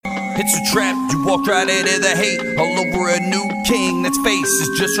It's a trap, you walk right into the hate. All over a new king that's face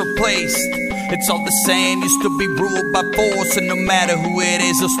is just replaced. It's all the same, you still be ruled by force. And no matter who it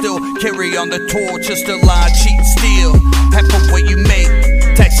is, they'll still carry on the torch. Just a lie, cheat and steal, half of what you make.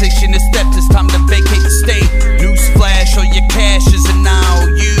 Taxation is theft, it's time to vacate the state. Newsflash, all your cash is an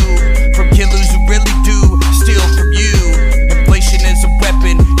IOU. From killers who really do steal from you. Inflation is a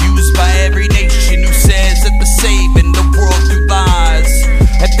weapon used by every nation who says that they're saving the world through lies.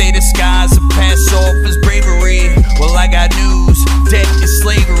 That they disguise and pass off as bravery. Well, I got news, debt is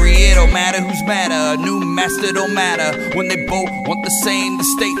slavery. It don't matter who's madder, a new master don't matter. When they both want the same, the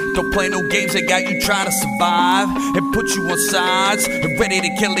state don't play no games. They got you trying to survive and put you on sides and ready to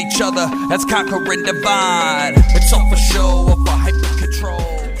kill each other. That's conquer and divide. It's all for show, or for hyper control.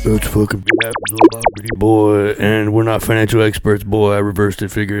 That's fucking boy, and we're not financial experts, boy. I reversed it,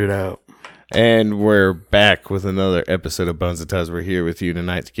 figured it out. And we're back with another episode of Bones and Tuz. We're here with you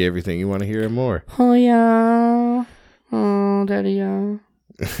tonight to get everything you want to hear and more. Oh, yeah. Oh, daddy, yeah.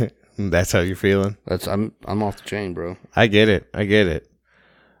 That's how you're feeling? I'm off the chain, bro. I get it.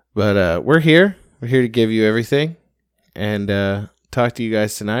 But we're here. We're here to give you everything and talk to you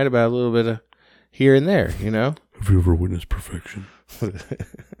guys tonight about a little bit of here and there, you know? Have you ever witnessed perfection? You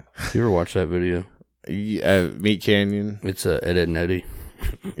ever watched that video? Meat Canyon. It's Ed, Edd n Eddy.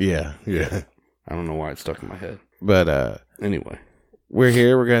 Yeah. I don't know why it's stuck in my head. But anyway, we're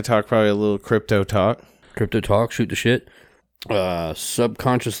here. We're going to talk probably a little crypto talk. Crypto talk, shoot the shit.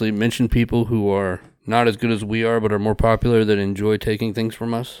 Subconsciously mention people who are not as good as we are, but are more popular, that enjoy taking things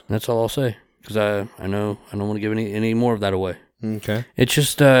from us. That's all I'll say. Because I know I don't want to give any more of that away. Okay. It's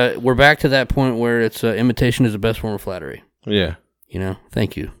just we're back to that point where it's imitation is the best form of flattery. Yeah. You know.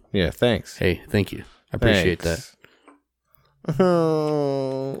 Thank you. Yeah. Thanks. Hey, thank you. I appreciate that.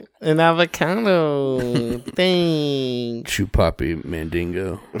 Oh, an avocado. Thanks. Shoot Poppy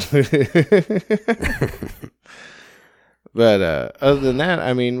Mandingo. But other than that,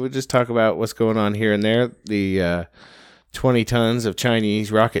 I mean, we'll just talk about what's going on here and there. The 20 tons of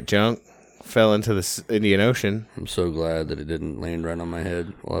Chinese rocket junk fell into the Indian Ocean. I'm so glad that it didn't land right on my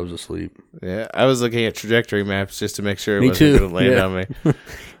head while I was asleep. Yeah, I was looking at trajectory maps just to make sure it Me wasn't too. going to land on me.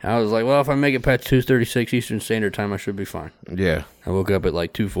 I was like, well, if I make it past 2:36 Eastern Standard Time, I should be fine. Yeah. I woke up at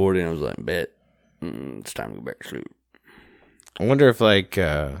like 2:40 and I was like, bet, it's time to go back to sleep. I wonder if like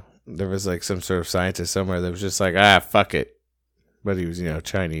there was like some sort of scientist somewhere that was just like, fuck it. But he was,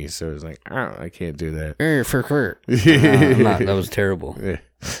 Chinese, so it was like, I can't do that. That was terrible. Yeah.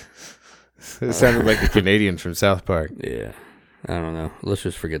 It sounded like a Canadian from South Park. Yeah. I don't know. Let's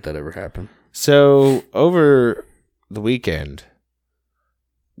just forget that ever happened. So, over the weekend,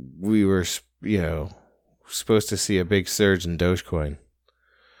 we were, supposed to see a big surge in Dogecoin.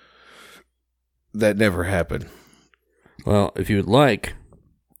 That never happened. Well, if you would like,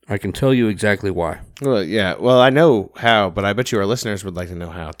 I can tell you exactly why. Well, yeah. Well, I know how, but I bet you our listeners would like to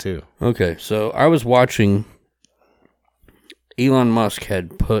know how, too. Okay, so I was watching... Elon Musk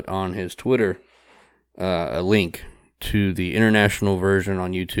had put on his Twitter a link to the international version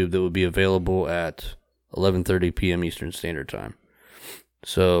on YouTube that would be available at 11:30 p.m. Eastern Standard Time.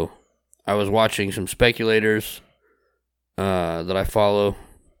 So I was watching some speculators that I follow.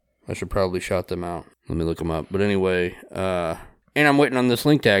 I should probably shout them out. Let me look them up. But anyway, and I'm waiting on this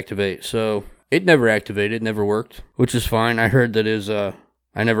link to activate. So it never activated, never worked, which is fine. I heard that is I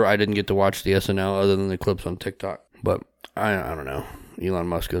didn't get to watch the SNL other than the clips on TikTok, but I don't know. Elon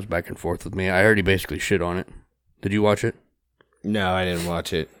Musk goes back and forth with me. I heard he basically shit on it. Did you watch it? No, I didn't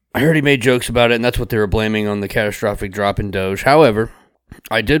watch it. I heard he made jokes about it, and that's what they were blaming on the catastrophic drop in Doge. However,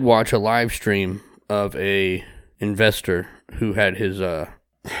 I did watch a live stream of a investor who had his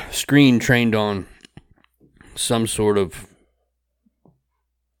screen trained on some sort of,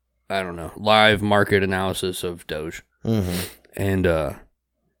 live market analysis of Doge. Mm-hmm. And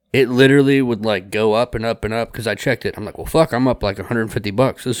it literally would like go up and up and up because I checked it. I'm like, well, fuck, I'm up like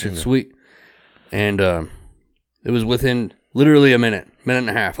 $150. This shit's sweet. And it was within literally a minute and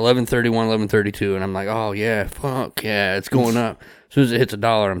a half, 11:31, 11:32, and I'm like, oh yeah, fuck yeah, it's going up. As soon as it hits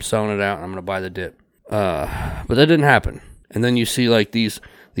 $1, I'm selling it out and I'm gonna buy the dip. But that didn't happen. And then you see like these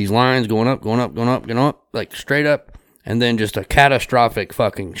lines going up, like straight up, and then just a catastrophic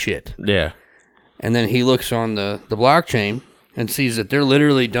fucking shit. Yeah. And then he looks on the blockchain and sees that they're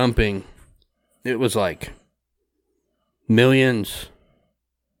literally dumping, it was like millions,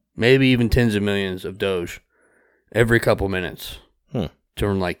 maybe even tens of millions of Doge every couple minutes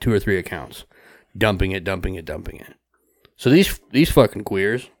from like 2 or 3 accounts. Dumping it. So these fucking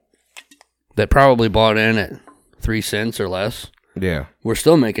queers that probably bought in at 3 cents or less were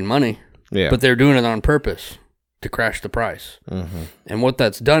still making money. Yeah. But they're doing it on purpose to crash the price. Mm-hmm. And what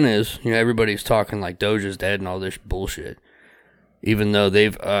that's done is, everybody's talking like Doge is dead and all this bullshit. Even though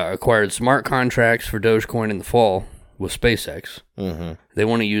they've acquired smart contracts for Dogecoin in the fall with SpaceX. Mm-hmm. They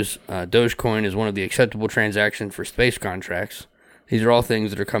want to use Dogecoin as one of the acceptable transactions for space contracts. These are all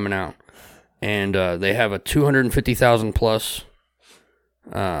things that are coming out. And they have a 250,000 plus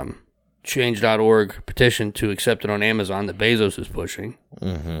change.org petition to accept it on Amazon that Bezos is pushing.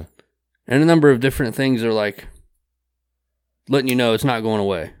 Mm-hmm. And a number of different things are like letting you know it's not going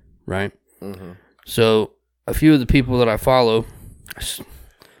away, right? Mm-hmm. So a few of the people that I follow,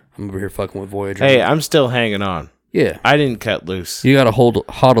 I'm over here fucking with Voyager. Hey, I'm still hanging on. Yeah. I didn't cut loose. You got to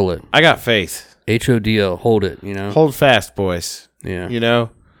hodl it. I got faith. HODL, hold it, Hold fast, boys. Yeah.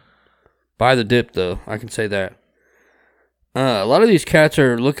 Buy the dip, though. I can say that. A lot of these cats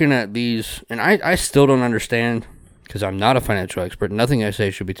are looking at these, and I still don't understand, because I'm not a financial expert. Nothing I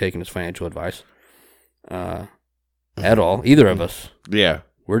say should be taken as financial advice. At all. Either of us. Yeah.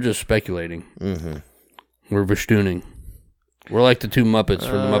 We're just speculating. Mm-hmm. We're verstooning. We're like the two Muppets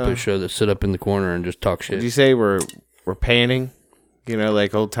from the Muppet Show that sit up in the corner and just talk shit. Did you say we're panning?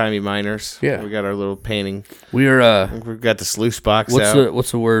 Like old-timey miners? Yeah. We got our little panning. We've got the sluice box out.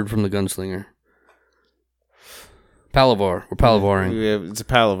 What's the word from the gunslinger? Palavar. We're palavaring. It's a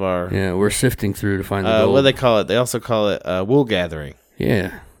palavar. Yeah, we're sifting through to find the gold. What do they call it? They also call it wool gathering.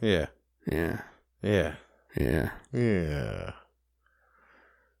 Yeah. Yeah. Yeah. Yeah. Yeah. Yeah.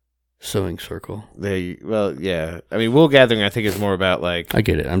 Sewing circle. Yeah. I mean, wool gathering, I think, is more about like. I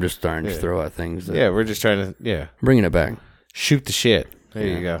get it. I'm just starting to throw out things. We're just trying to. Yeah. Bringing it back. Shoot the shit. There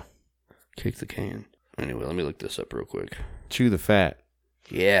you go. Kick the can. Anyway, let me look this up real quick. Chew the fat.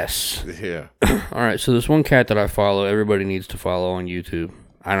 Yes. Yeah. All right. So this one cat that I follow, everybody needs to follow on YouTube.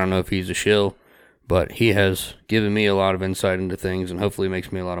 I don't know if he's a shill, but he has given me a lot of insight into things and hopefully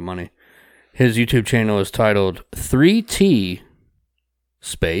makes me a lot of money. His YouTube channel is titled 3T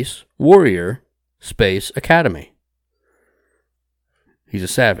Space Warrior Space Academy. He's a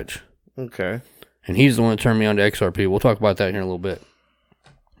savage. Okay. And he's the one that turned me on to XRP. We'll talk about that here in a little bit.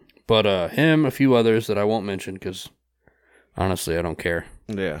 But him, a few others that I won't mention because honestly, I don't care.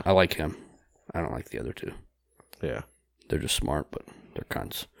 Yeah. I like him. I don't like the other two. Yeah. They're just smart, but they're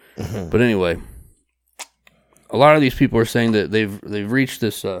cunts. But anyway, a lot of these people are saying that they've reached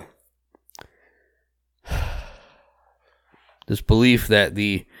this this belief that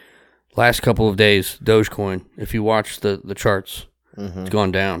the last couple of days, Dogecoin, if you watch the charts, it's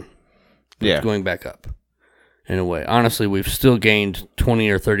gone down. Yeah. It's going back up in a way. Honestly, we've still gained 20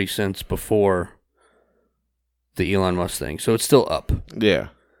 or 30 cents before the Elon Musk thing. So it's still up. Yeah.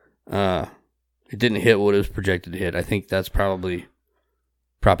 It didn't hit what it was projected to hit. I think that's probably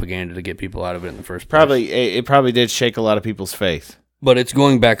propaganda to get people out of it in the first place. It probably did shake a lot of people's faith. But it's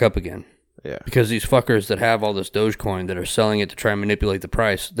going back up again. Yeah. Because these fuckers that have all this Dogecoin that are selling it to try and manipulate the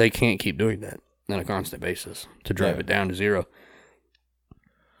price, they can't keep doing that on a constant basis to drive it down to zero.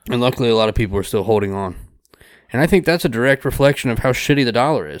 And luckily, a lot of people are still holding on. And I think that's a direct reflection of how shitty the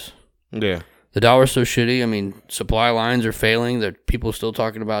dollar is. Yeah. The dollar's so shitty. I mean, supply lines are failing. There people are still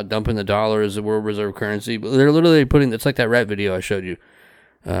talking about dumping the dollar as the world reserve currency. But they're literally putting, it's like that rat video I showed you.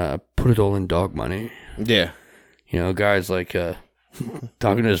 Put it all in dog money. Yeah. Guys like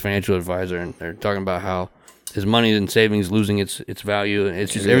talking to his financial advisor, and they're talking about how his money and savings losing its value. And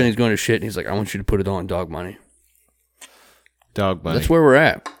it's just everything's going to shit. And he's like, I want you to put it all in dog money. Dog money. That's where we're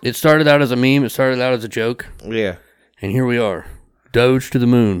at. It started out as a meme. It started out as a joke. Yeah. And here we are. Doge to the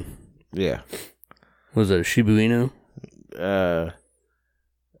moon. Yeah. Was it a Shiba Inu?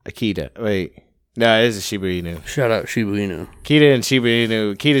 Akita. Wait. No, it is a Shiba Inu. Shout out Shiba Inu. Akita and Shiba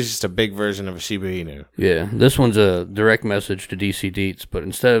Inu. Akita's just a big version of a Shiba Inu. Yeah. This one's a direct message to DC Deets, but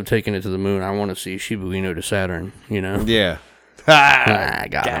instead of taking it to the moon, I want to see Shiba Inu to Saturn, Yeah. I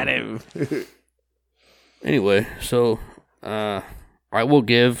got him. Anyway, so I will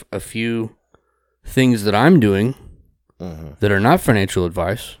give a few things that I'm doing that are not financial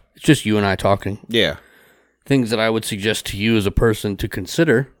advice. It's just you and I talking. Yeah. Things that I would suggest to you as a person to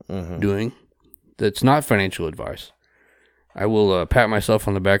consider doing that's not financial advice. I will pat myself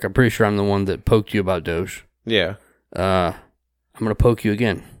on the back. I'm pretty sure I'm the one that poked you about Doge. Yeah. I'm going to poke you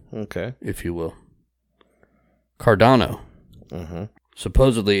again. Okay. If you will. Cardano.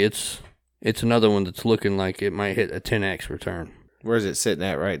 Supposedly, it's another one that's looking like it might hit a 10x return. Where's it sitting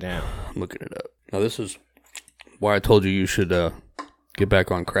at right now? I'm looking it up. Now, this is why I told you should get back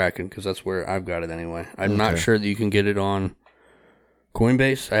on Kraken, because that's where I've got it anyway. I'm not sure that you can get it on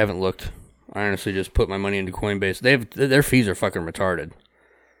Coinbase. I haven't looked. I honestly just put my money into Coinbase. Their fees are fucking retarded.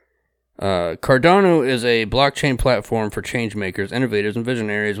 Cardano is a blockchain platform for change makers, innovators, and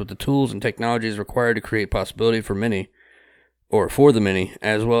visionaries with the tools and technologies required to create possibility for many, or for the many,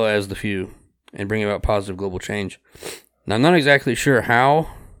 as well as the few, and bring about positive global change. Now, I'm not exactly sure how,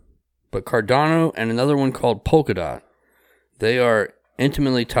 but Cardano and another one called Polkadot, they are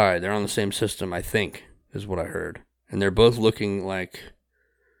intimately tied. They're on the same system, I think, is what I heard. And they're both looking like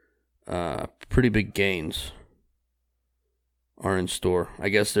pretty big gains are in store. I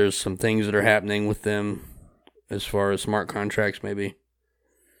guess there's some things that are happening with them as far as smart contracts, maybe.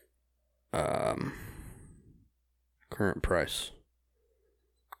 Current price.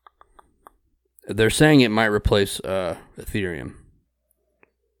 They're saying it might replace Ethereum.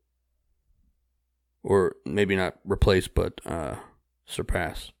 Or maybe not replace, but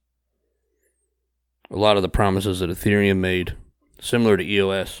surpass. A lot of the promises that Ethereum made, similar to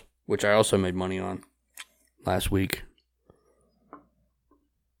EOS, which I also made money on last week.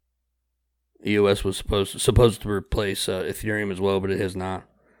 EOS was supposed to replace Ethereum as well, but it has not.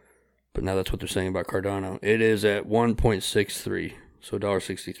 But now that's what they're saying about Cardano. It is at 1.63, so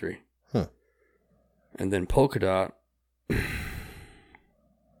 $1.63. Huh. And then Polkadot.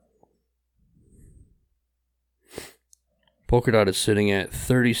 Polkadot is sitting at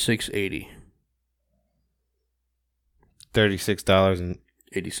 $36.80.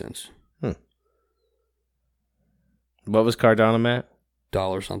 $36.80. Hmm. What was Cardano at?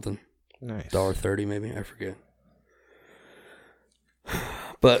 $1 something. Nice. $1.30 maybe, I forget.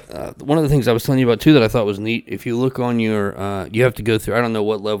 But one of the things I was telling you about too that I thought was neat, if you look on your, you have to go through, I don't know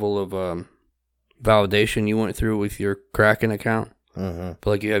what level of validation you went through with your Kraken account, but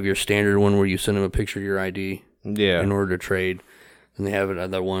like you have your standard one where you send them a picture of your ID in order to trade. And they have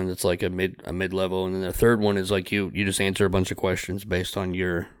another one that's like a mid level, and then the third one is like you just answer a bunch of questions based on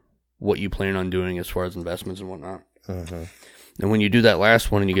what you plan on doing as far as investments and whatnot. And when you do that last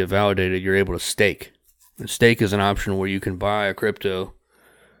one and you get validated, you're able to stake. And stake is an option where you can buy a crypto,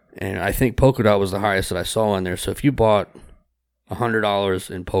 and I think Polkadot was the highest that I saw in there. So if you bought $100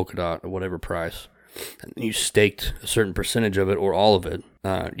 in Polkadot at whatever price, and you staked a certain percentage of it or all of it,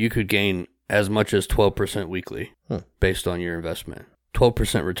 you could gain as much as 12% weekly based on your investment.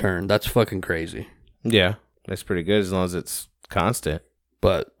 12% return. That's fucking crazy. Yeah, that's pretty good as long as it's constant.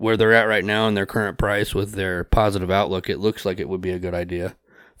 But where they're at right now in their current price with their positive outlook, it looks like it would be a good idea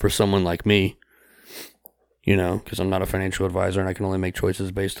for someone like me, because I'm not a financial advisor and I can only make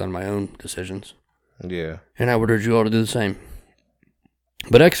choices based on my own decisions. Yeah. And I would urge you all to do the same.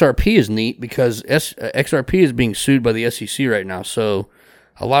 But XRP is neat because XRP is being sued by the SEC right now, so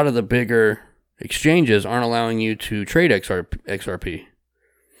a lot of the bigger exchanges aren't allowing you to trade XRP.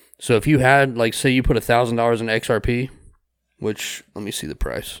 So if you had, like, say you put $1,000 in XRP, which, let me see the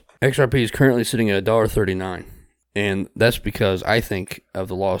price. XRP is currently sitting at $1.39, and that's because, I think, of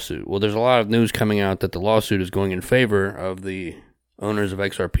the lawsuit. Well, there's a lot of news coming out that the lawsuit is going in favor of the owners of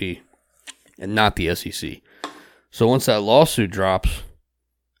XRP and not the SEC. So once that lawsuit drops,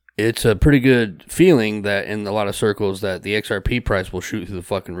 it's a pretty good feeling that in a lot of circles that the XRP price will shoot through the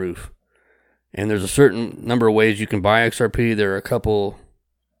fucking roof. And there's a certain number of ways you can buy XRP. There are a couple,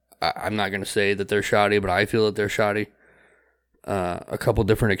 I'm not going to say that they're shoddy, but I feel that they're shoddy. A couple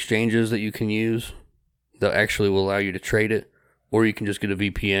different exchanges that you can use that actually will allow you to trade it. Or you can just get a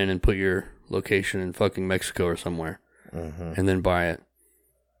VPN and put your location in fucking Mexico or somewhere and then buy it.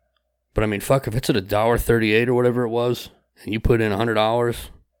 But I mean, fuck, if it's at $1.38 or whatever it was, and you put in $100,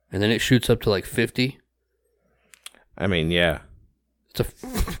 and then it shoots up to like 50. I mean, yeah.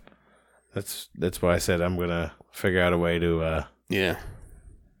 It's That's why I said I'm gonna figure out a way to. Yeah.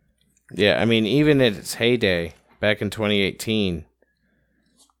 Yeah, I mean, even at its heyday back in 2018,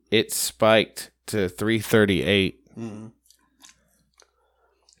 it spiked to 338.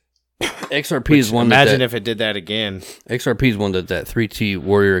 XRP is one. Imagine if it did that again. XRP is one that 3T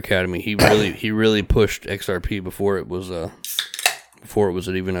Warrior Academy. He really pushed XRP before it was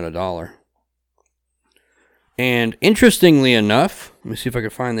even at $1. And interestingly enough, let me see if I can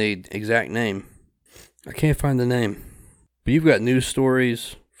find the exact name. I can't find the name. But you've got news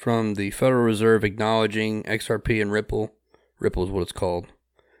stories from the Federal Reserve acknowledging XRP and Ripple. Ripple is what it's called.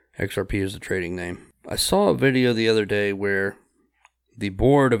 XRP is the trading name. I saw a video the other day where the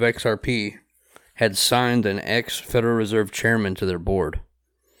board of XRP had signed an ex-Federal Reserve chairman to their board.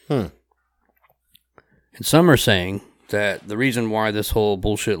 And some are saying that the reason why this whole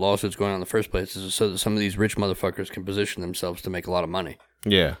bullshit lawsuit's going on in the first place is so that some of these rich motherfuckers can position themselves to make a lot of money.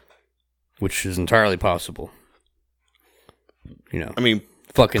 Yeah. Which is entirely possible. I mean,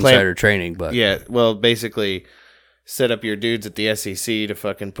 fuck insider trading, but... Yeah, well, basically, set up your dudes at the SEC to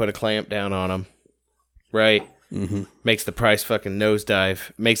fucking put a clamp down on them, right? makes the price fucking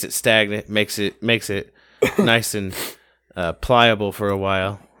nosedive, makes it stagnant, makes it nice and pliable for a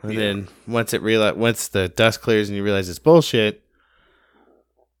while, and then once the dust clears and you realize it's bullshit,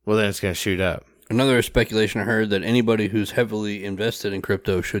 well, then it's gonna shoot up. Another speculation I heard that anybody who's heavily invested in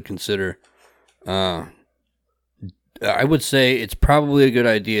crypto should consider. I would say it's probably a good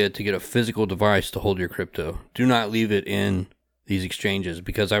idea to get a physical device to hold your crypto. Do not leave it in these exchanges,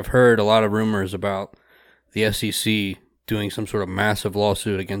 because I've heard a lot of rumors about the SEC doing some sort of massive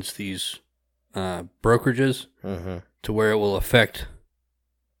lawsuit against these brokerages to where it will affect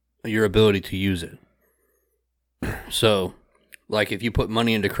your ability to use it. So, like if you put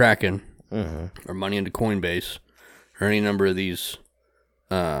money into Kraken or money into Coinbase or any number of these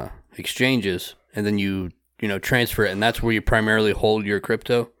exchanges, and then you transfer it, and that's where you primarily hold your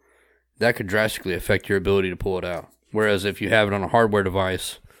crypto, that could drastically affect your ability to pull it out. Whereas if you have it on a hardware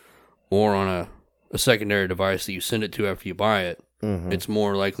device or on a secondary device that you send it to after you buy it, it's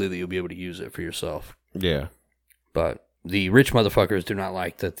more likely that you'll be able to use it for yourself. Yeah. But the rich motherfuckers do not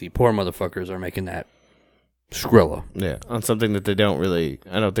like that the poor motherfuckers are making that Skrilla. Yeah, on something that I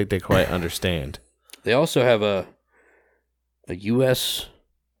don't think they quite understand. They also have a U.S.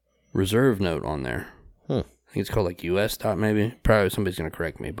 reserve note on there. I think it's called like US dot maybe. Probably somebody's going to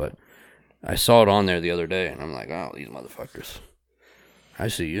correct me, but I saw it on there the other day, and I'm like, oh, these motherfuckers. I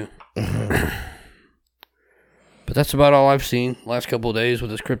see you. But that's about all I've seen last couple of days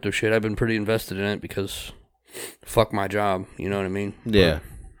with this crypto shit. I've been pretty invested in it because fuck my job, you know what I mean? Yeah.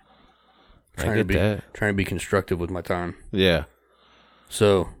 Trying to be constructive with my time. Yeah.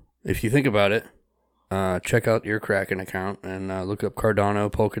 So, if you think about it, check out your Kraken account and look up Cardano,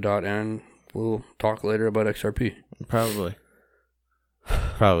 Polkadot, and we'll talk later about XRP. Probably.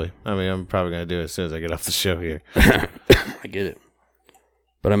 I mean, I'm probably going to do it as soon as I get off the show here. I get it.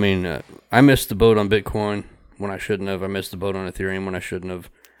 But I mean, I missed the boat on Bitcoin when I shouldn't have. I missed the boat on Ethereum when I shouldn't have.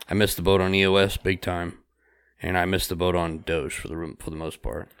 I missed the boat on EOS big time. And I missed the boat on Doge for the most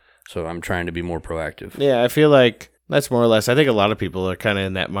part. So I'm trying to be more proactive. Yeah, I feel like that's more or less. I think a lot of people are kind of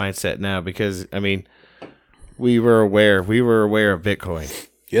in that mindset now because, I mean, we were aware of Bitcoin.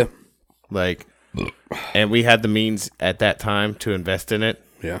 Yeah. And we had the means at that time to invest in it.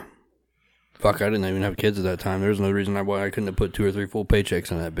 Yeah. Fuck, I didn't even have kids at that time. There's no reason why I couldn't have put 2 or 3 full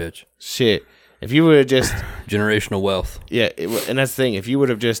paychecks in that bitch. Shit. If you would have just... Generational wealth. Yeah, and that's the thing. If you would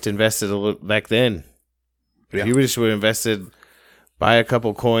have just invested a little back then, if you would have invested, buy a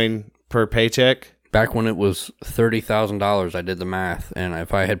couple coin per paycheck. Back when it was $30,000, I did the math, and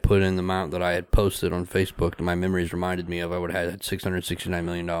if I had put in the amount that I had posted on Facebook that my memories reminded me of, I would have had $669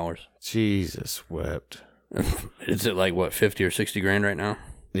 million. Jesus wept. Is it like, what, 50 or 60 grand right now?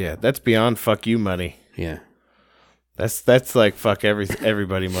 Yeah, that's beyond fuck you money. Yeah. That's like fuck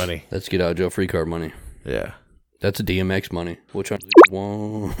everybody money. That's get out of jail free card money. Yeah. That's a DMX money. Which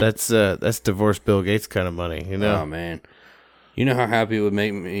one? That's divorced Bill Gates kind of money, you know? Oh, man. You know how happy it would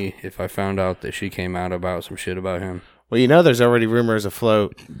make me if I found out that she came out about some shit about him? Well, you know, there's already rumors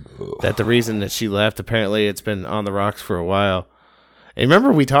afloat that the reason that she left, apparently it's been on the rocks for a while. And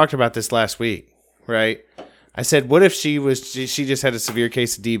remember we talked about this last week, right? I said, what if she just had a severe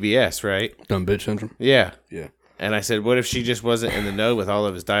case of DBS, right? Dumb bitch syndrome? Yeah. Yeah. And I said, what if she just wasn't in the know with all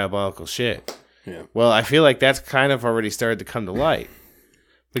of his diabolical shit? Yeah. Well, I feel like that's kind of already started to come to light.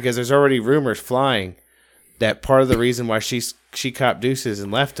 Because there's already rumors flying that part of the reason why she copped deuces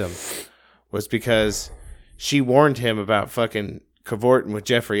and left him was because she warned him about fucking cavorting with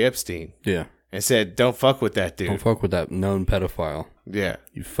Jeffrey Epstein. Yeah. And said, don't fuck with that dude. Don't fuck with that known pedophile. Yeah.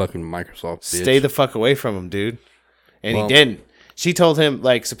 You fucking Microsoft bitch. Stay the fuck away from him, dude. And he didn't. She told him,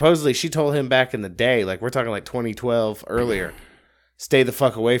 supposedly she told him back in the day, we're talking 2012 earlier, stay the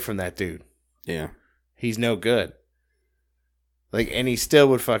fuck away from that dude. Yeah. He's no good. And he still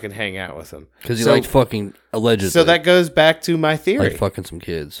would fucking hang out with him. Because he liked fucking, allegedly. So that goes back to my theory. Like fucking some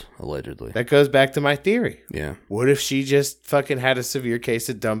kids, allegedly. That goes back to my theory. Yeah. What if she just fucking had a severe case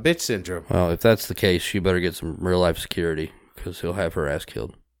of dumb bitch syndrome? Well, if that's the case, she better get some real life security because he'll have her ass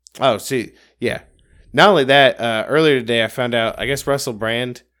killed. Oh, see, yeah. Not only that, earlier today I found out, I guess Russell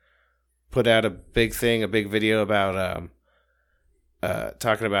Brand put out a big video about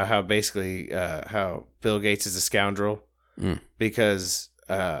talking about how basically how Bill Gates is a scoundrel. Because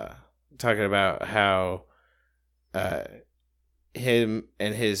talking about how him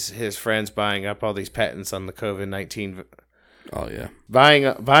and his friends buying up all these patents on the COVID-19. Oh yeah,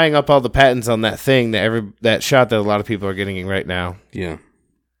 buying up all the patents on that thing that shot that a lot of people are getting right now. Yeah,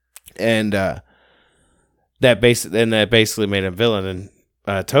 and that basically made him villain.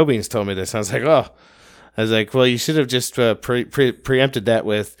 And Tobin's told me this. I was like, well, you should have just preempted that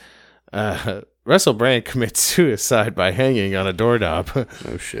with Russell Brand commits suicide by hanging on a doorknob.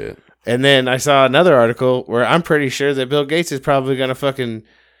 Oh, shit. And then I saw another article where I'm pretty sure that Bill Gates is probably going to fucking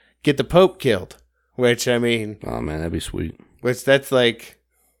get the Pope killed. Which, I mean... Oh, man, that'd be sweet. Which, that's like...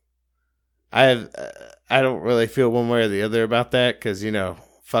 I don't really feel one way or the other about that, because, you know,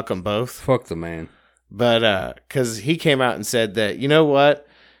 fuck them both. Fuck the man. But, because he came out and said that, you know what?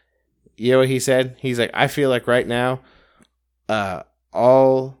 You know what he said? He's like, I feel like right now,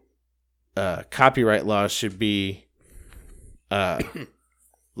 all copyright laws should be,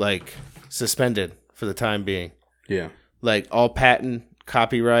 like, suspended for the time being. Yeah. Like, all patent,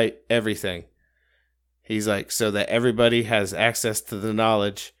 copyright, everything. He's like, so that everybody has access to the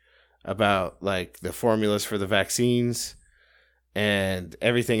knowledge about, like, the formulas for the vaccines and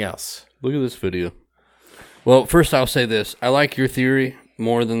everything else. Look at this video. Well, first I'll say this. I like your theory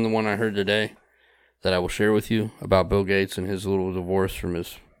more than the one I heard today that I will share with you about Bill Gates and his little divorce from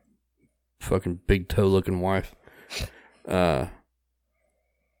his fucking big toe looking wife. The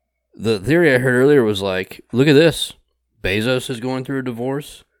theory I heard earlier was like, look at this. Bezos is going through a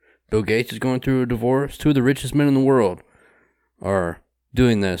divorce. Bill Gates is going through a divorce. Two of the richest men in the world are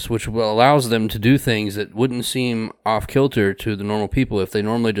doing this, which allows them to do things that wouldn't seem off kilter to the normal people if they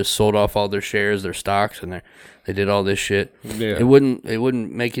normally just sold off all their shares, their stocks, and they did all this shit. Yeah. It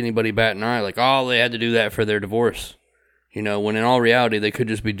wouldn't make anybody bat an eye like, oh, they had to do that for their divorce. You know, when in all reality they could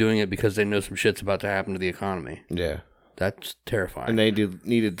just be doing it because they know some shit's about to happen to the economy. Yeah. That's terrifying. And they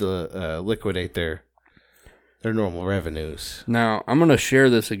needed to liquidate their normal revenues. Now, I'm going to share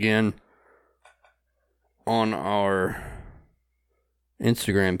this again on our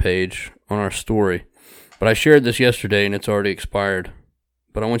Instagram page, on our story. But I shared this yesterday and it's already expired.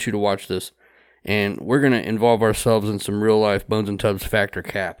 But I want you to watch this. And we're going to involve ourselves in some real life Bones and Tubbs fact or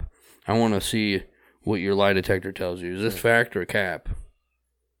cap. I want to see what your lie detector tells you. Is this fact or cap?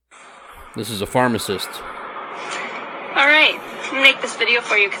 This is a pharmacist. Alright, I'm going to make this video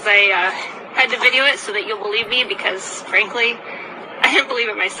for you because I had to video it so that you'll believe me because, frankly, I didn't believe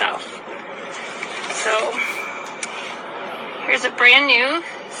it myself. So, here's a brand new,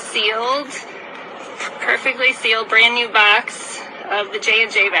 sealed, perfectly sealed, brand new box of the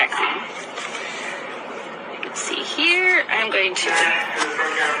J&J vaccine. You can see here, I'm going to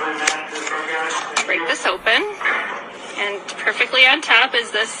break this open, and perfectly on top is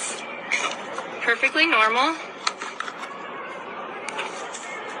this perfectly normal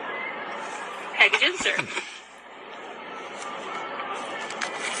package insert.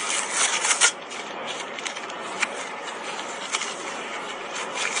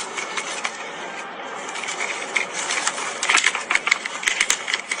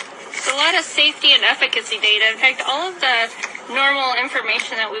 A lot of safety and efficacy data. In fact, all of the normal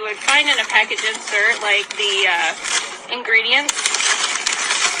information that we would find in a package insert, like the ingredients,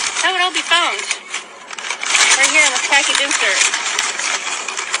 that would all be found right here in this package insert.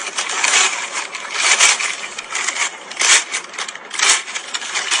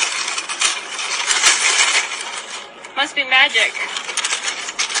 Must be magic.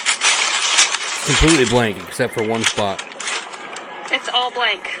 Completely blank except for one spot. It's all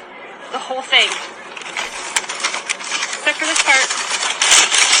blank. The whole thing. Except for this part.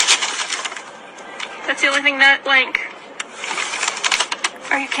 That's the only thing not blank.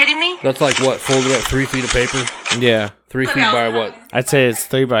 Are you kidding me? That's like what? Folded up 3 feet of paper? Yeah. 3 feet by what? I'd say it's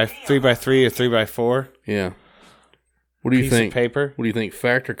 3 by 3 or 3 by 4. Yeah. What do you Piece think? of paper. What do you think?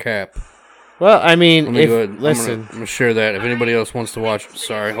 Fact or cap? Well, I mean, Let me go ahead. listen. I'm gonna share that. If anybody else wants to watch,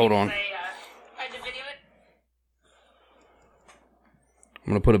 sorry, hold on. I had to video it.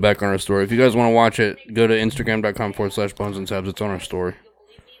 I'm going to put it back on our story. If you guys want to watch it, go to Instagram.com/Bones and Tabs. It's on our story.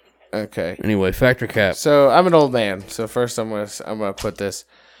 Okay. Anyway, fact or cap? So I'm an old man. So first I'm gonna put this.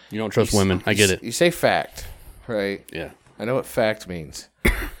 You don't trust women. I get it. You say fact, right? Yeah. I know what fact means.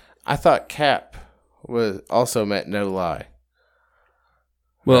 I thought cap was also meant no lie.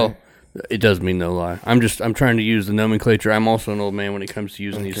 Well, it does mean no lie. I'm trying to use the nomenclature. I'm also an old man when it comes to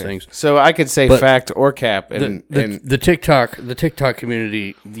using these things. So I could say But fact or cap, and The TikTok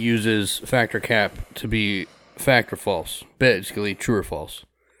community uses fact or cap to be fact or false, basically true or false.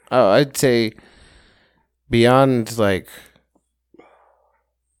 oh, I'd say beyond like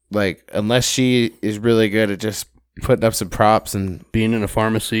unless she is really good at just putting up some props and Being in a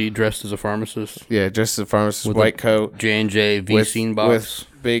pharmacy, dressed as a pharmacist, yeah, just a pharmacist With white a coat J&J vaccine box. with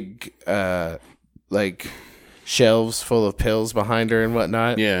big like shelves full of pills behind her and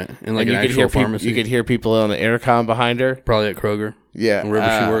whatnot. Yeah, and like And an you could actual hear pharmacy. you could hear people on the intercom behind her. Probably at Kroger, Yeah,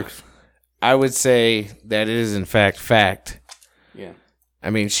 wherever she works. I would say that it is in fact. Yeah. I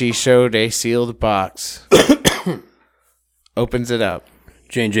mean, she showed a sealed box, opens it up,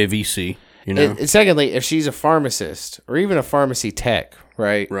 J&J VC. You know? And secondly, if she's a pharmacist or even a pharmacy tech,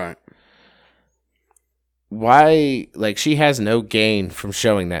 right? Right. Why, like, she has no gain from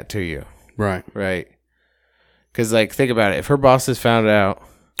showing that to you, Right. right? Because, like, think about it. If her bosses found out,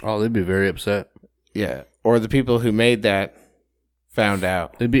 Oh, they'd be very upset. yeah, or the people who made that found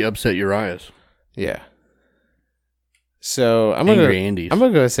out, They'd be upset Urias. yeah. So I'm Angry gonna Andes. I'm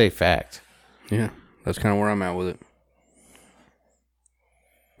gonna go say fact. Yeah, that's kind of where I'm at with it.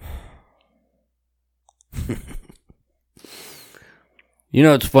 You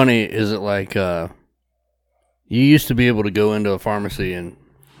know what's funny is it like you used to be able to go into a pharmacy and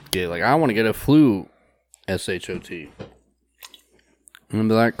get like, I want to get a flu SHOT. And I'd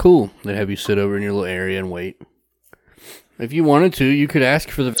be like, cool. They'd have you sit over in your little area and wait. If you wanted to, you could ask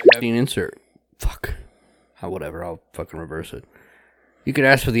for the vaccine insert. Fuck. Whatever, I'll fucking reverse it. You could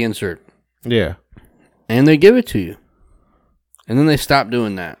ask for the insert. Yeah. And they give it to you. And then they stopped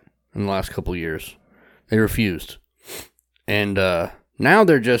doing that in the last couple of years. They refused. And now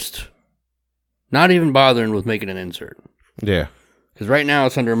they're just not even bothering with making an insert. Yeah. Because right now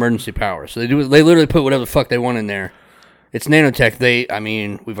it's under emergency power. So they literally put whatever the fuck they want in there. It's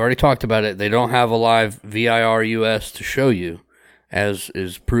nanotech. We've already talked about it. They don't have a live VIR US to show you, as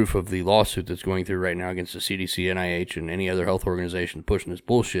is proof of the lawsuit that's going through right now against the CDC, NIH, and any other health organization pushing this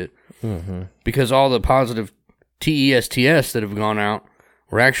bullshit. Mm-hmm. Because all the positive TESTS that have gone out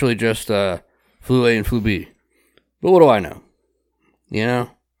were actually just flu A and flu B. But what do I know? You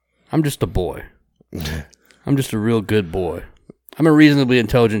know? I'm just a boy. I'm just a real good boy. I'm a reasonably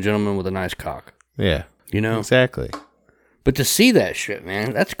intelligent gentleman with a nice cock. Yeah. You know? Exactly. But to see that shit,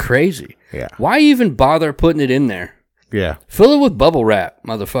 man, that's crazy. Yeah. Why even bother putting it in there? Yeah. Fill it with bubble wrap,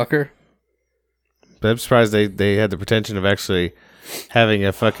 motherfucker. But I'm surprised they had the pretension of actually having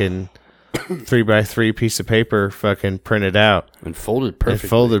a fucking 3x3 piece of paper fucking printed out. And folded perfectly. And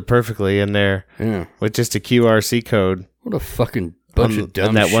folded perfectly in there. Yeah. With just a QRC code. What a fucking bunch of dumb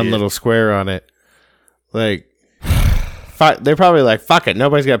and that shit. one little square on it. Like, they're probably like, fuck it.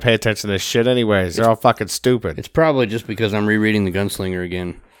 Nobody's got to pay attention to this shit anyways. They're all fucking stupid. It's probably just because I'm rereading The Gunslinger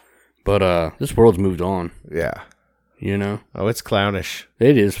again. But this world's moved on. Yeah. You know? Oh, it's clownish.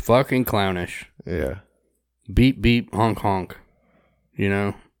 It is fucking clownish. Yeah. Beep, beep, honk, honk. You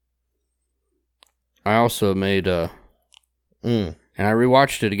know? I also made, and I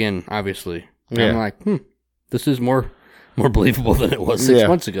rewatched it again, obviously. Yeah. I'm like, this is more believable than it was 6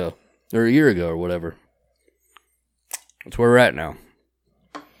 months ago. Or a year ago, or whatever. That's where we're at now.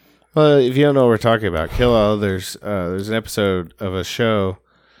 Well, if you don't know what we're talking about, Kill All Others, there's an episode of a show,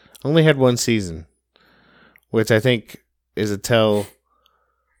 only had one season, which I think is a tell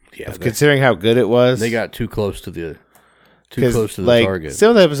of considering how good it was. They got too close to the like, target. Some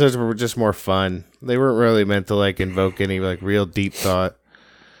of the episodes were just more fun. They weren't really meant to like invoke any like real deep thought.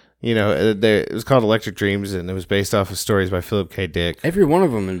 You know, it was called Electric Dreams, and it was based off of stories by Philip K. Dick. Every one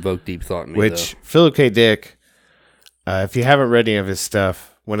of them invoked deep thought in me, which though. Philip K. Dick, if you haven't read any of his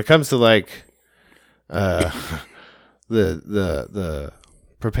stuff, when it comes to like the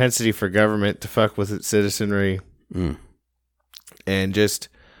propensity for government to fuck with its citizenry, and just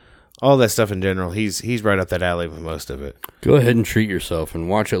all that stuff in general, he's right up that alley with most of it. Go ahead and treat yourself and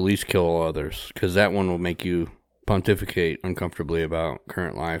watch At Least Kill All Others, because that one will make you pontificate uncomfortably about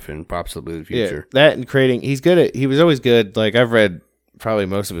current life and possibly the future. Yeah, that and creating. He was always good. Like, I've read probably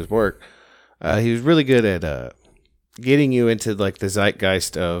most of his work. He was really good at getting you into like the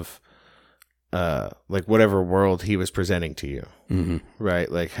zeitgeist of like whatever world he was presenting to you. Mm-hmm.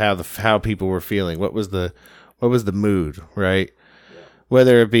 Right? Like how people were feeling. What was the mood, right? Yeah.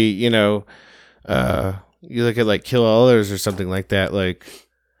 Whether it be, you know, you look at like Kill All Others or something like that, like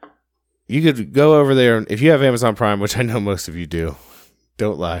you could go over there, and if you have Amazon Prime, which I know most of you do,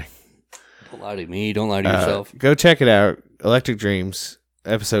 don't lie. Don't lie to me. Don't lie to yourself. Go check it out. Electric Dreams,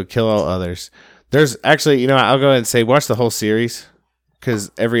 episode Kill All Others. There's actually, you know, I'll go ahead and say watch the whole series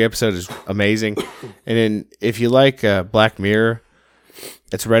because every episode is amazing. And then if you like Black Mirror,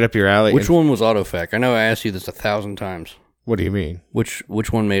 it's right up your alley. Which one was Autofac? I know I asked you this 1,000 times. What do you mean? Which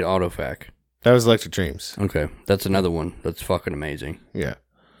one made Autofac? That was Electric Dreams. Okay, that's another one. That's fucking amazing. Yeah.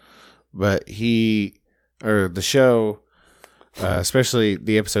 But the show, especially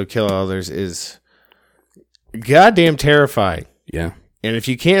the episode Kill All Others, is goddamn terrifying. Yeah. And if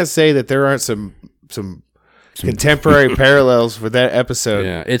you can't say that there aren't some contemporary parallels with that episode.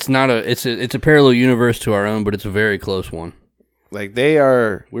 Yeah, it's not it's a parallel universe to our own, but it's a very close one. Like they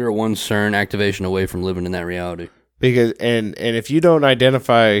are, we are one CERN activation away from living in that reality. Because and if you don't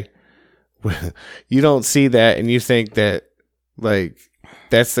identify, you don't see that, and you think that like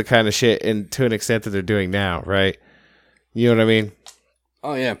that's the kind of shit, and to an extent that they're doing now, right? You know what I mean?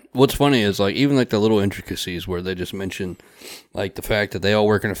 Oh yeah. What's funny is like even like the little intricacies where they just mention like the fact that they all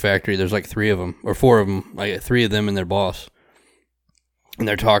work in a factory. There's like 3 of them or 4 of them, like 3 of them and their boss. And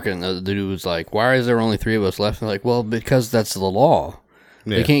they're talking. The dude was like, "Why is there only 3 of us left?" And they're like, "Well, because that's the law.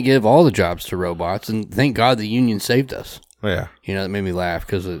 Yeah. They can't give all the jobs to robots." And thank God the union saved us. Yeah. You know, that made me laugh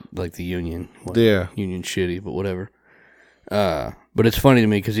because of like the union. Yeah. Union shitty, but whatever. But it's funny to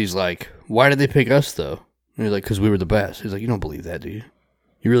me because he's like, "Why did they pick us though?" And he's like, "Because we were the best." He's like, "You don't believe that, do you?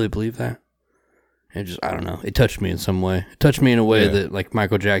 You really believe that?" And just, I don't know. It touched me in some way. It touched me in a way that like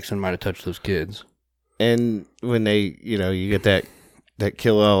Michael Jackson might have touched those kids. And when they, you get that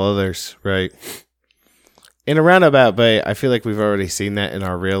kill all others, right? In a roundabout way, I feel like we've already seen that in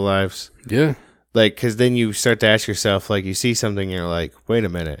our real lives. Yeah. Like, because then you start to ask yourself, like, you see something and you're like, wait a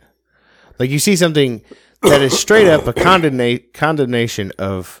minute. Like, you see something that is straight up a condemnation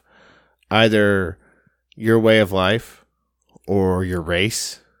of either your way of life or your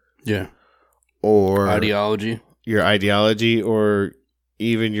race. Yeah. Or your ideology or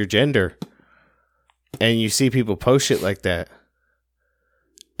even your gender. And you see people post shit like that.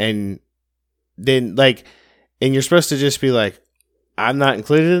 And then, like, and you're supposed to just be like, I'm not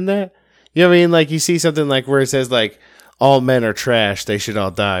included in that? You know what I mean? Like, you see something like where it says, like, all men are trash, they should all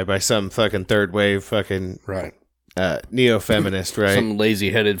die by some fucking third wave fucking right neo-feminist, right? Some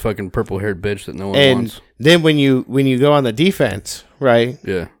lazy-headed fucking purple-haired bitch that no one wants. And then when you go on the defense, right?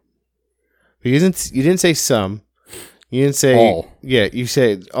 Yeah. You didn't say some. You didn't say all. Yeah, you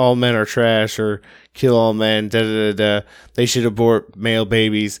said all men are trash or kill all men. Da da da da. They should abort male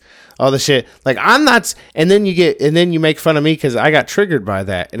babies. All the shit. Like I'm not. And then you make fun of me because I got triggered by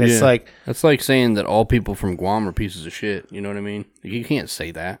that. And it's like that's like saying that all people from Guam are pieces of shit. You know what I mean? You can't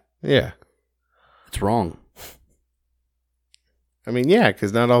say that. Yeah, it's wrong. I mean, yeah,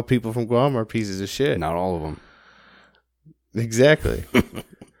 because not all people from Guam are pieces of shit. Not all of them. Exactly.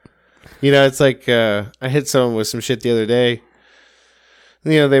 It's like I hit someone with some shit the other day.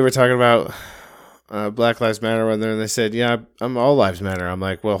 They were talking about Black Lives Matter and they said, yeah, I'm all lives matter. I'm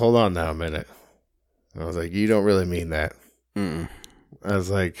like, well, hold on now a minute. I was like, you don't really mean that. Mm-mm. I was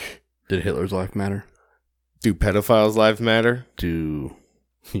like, did Hitler's life matter? Do pedophiles' lives matter?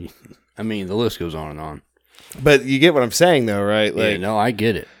 I mean, the list goes on and on. But you get what I'm saying, though, right? Like, yeah, no, I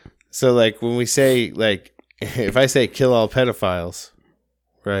get it. So, like, when we say, like, if I say kill all pedophiles,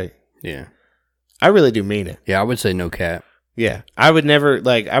 right? Yeah. I really do mean it. Yeah, I would say no cap. Yeah. I would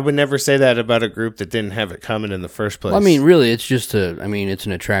never say that about a group that didn't have it coming in the first place. Well, I mean, really, it's just it's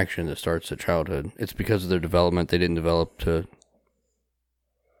an attraction that starts at childhood. It's because of their development. They didn't develop to...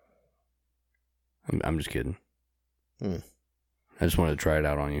 I'm just kidding. I just wanted to try it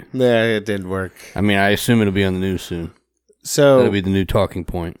out on you. Yeah, it didn't work. I mean, I assume it'll be on the news soon. So that'll be the new talking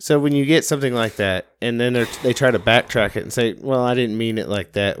point. So when you get something like that, and then they try to backtrack it and say, well, I didn't mean it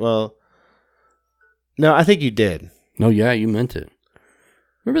like that. Well, no, I think you did. No, yeah, you meant it.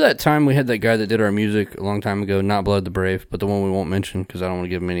 Remember that time we had that guy that did our music a long time ago, not Blood the Brave, but the one we won't mention because I don't want to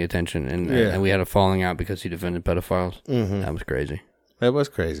give him any attention, and we had a falling out because he defended pedophiles? Mm-hmm. That was crazy. That was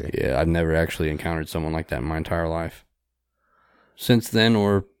crazy. Yeah, I've never actually encountered someone like that in my entire life. Since then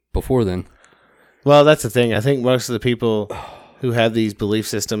or before then. Well, that's the thing. I think most of the people who have these belief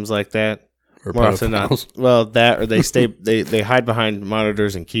systems like that are more often not. Well, that or they stay they hide behind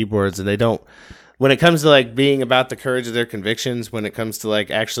monitors and keyboards, and they don't. When it comes to like being about the courage of their convictions, when it comes to like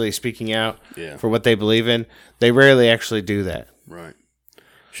actually speaking out for what they believe in, they rarely actually do that. Right.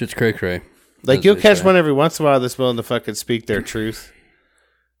 Shit's cray-cray. Like you'll catch one every once in a while that's willing to fucking speak their truth.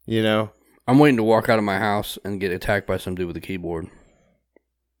 I'm waiting to walk out of my house and get attacked by some dude with a keyboard.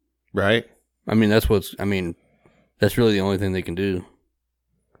 Right? I mean, that's really the only thing they can do.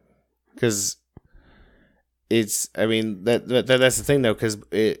 Because that's the thing, though, because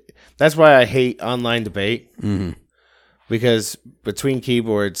that's why I hate online debate. Mm-hmm. Because between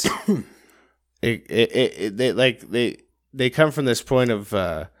keyboards, they come from this point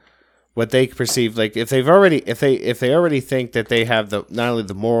of what they perceive, like if they already think that they have not only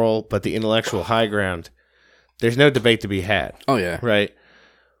the moral but the intellectual high ground, there's no debate to be had. Oh yeah, right.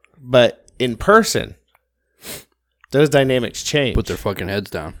 But in person, those dynamics change. Put their fucking heads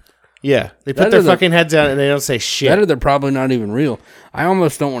down. Yeah, they put their fucking heads down and they don't say shit. That or they're probably not even real. I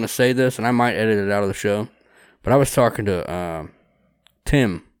almost don't want to say this, and I might edit it out of the show, but I was talking to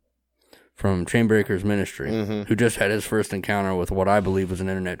Tim from Chainbreakers Ministry, who just had his first encounter with what I believe was an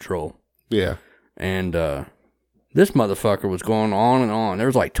internet troll. Yeah. And this motherfucker was going on and on. There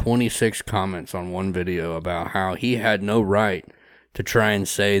was like 26 comments on one video about how he had no right to try and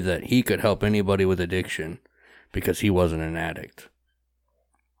say that he could help anybody with addiction because he wasn't an addict.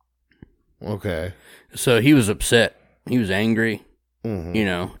 Okay. So he was upset. He was angry. You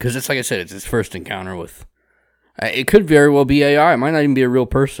know, because it's like I said, it's his first encounter with. It could very well be AI. It might not even be a real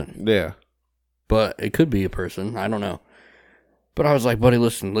person. Yeah. But it could be a person. I don't know. But I was like, buddy,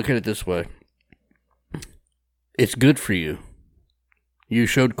 listen, look at it this way. It's good for you. You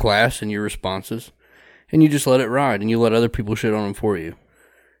showed class in your responses, and you just let it ride, and you let other people shit on them for you.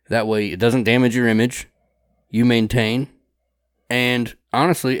 That way, it doesn't damage your image. You maintain. And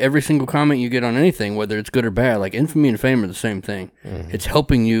honestly, every single comment you get on anything, whether it's good or bad, like infamy and fame are the same thing. Mm-hmm. It's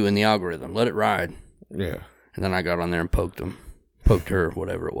helping you in the algorithm. Let it ride. Yeah. And then I got on there and poked him. Poked her,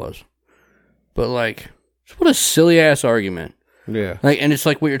 whatever it was. But, like, what a silly-ass argument. Yeah. Like, and it's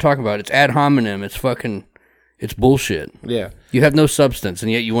like what you're talking about. It's ad hominem. It's fucking, it's bullshit. Yeah. You have no substance,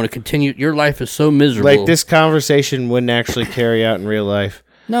 and yet you want to continue. Your life is so miserable. Like, this conversation wouldn't actually carry out in real life.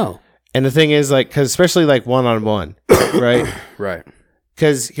 No. And the thing is, like, because especially, like, one-on-one, right? Right.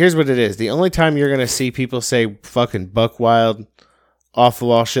 Because here's what it is. The only time you're going to see people say fucking buck wild,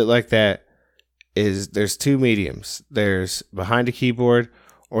 off-the-wall shit like that is there's two mediums. There's behind a keyboard,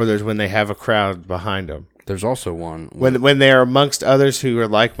 or there's when they have a crowd behind them. There's also one when they are amongst others who are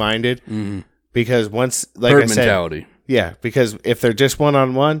like-minded. Mm-hmm. Because once, like herd I said, mentality. Yeah. Because if they're just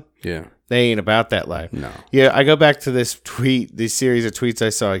one-on-one, yeah, they ain't about that life. No. Yeah. I go back to this series of tweets I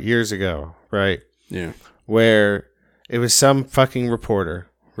saw years ago, right? Yeah. Where it was some fucking reporter,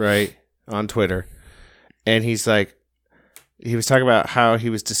 right, on Twitter, and he's like, he was talking about how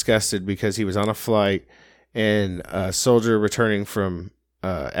he was disgusted because he was on a flight and a soldier returning from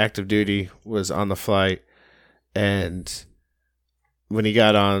active duty was on the flight, and when he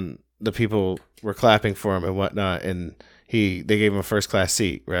got on, the people were clapping for him and whatnot, and they gave him a first class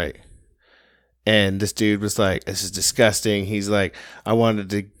seat, right? And this dude was like, "This is disgusting." He's like, "I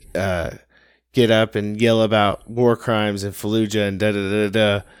wanted to get up and yell about war crimes in Fallujah and da da da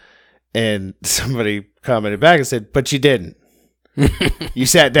da," and somebody commented back and said, "But you didn't." You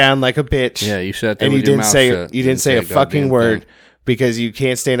sat down like a bitch. Yeah, you sat there and with you didn't your mouth say shut. you didn't say a fucking word thing. because you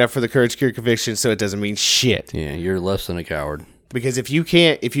can't stand up for the courage to your conviction, so it doesn't mean shit. Yeah, you're less than a coward. Because if you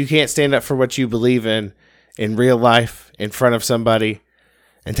can't stand up for what you believe in real life in front of somebody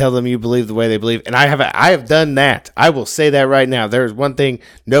and tell them you believe the way they believe, and I have done that. I will say that right now. There's one thing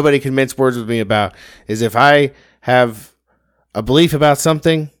nobody can mince words with me about is if I have a belief about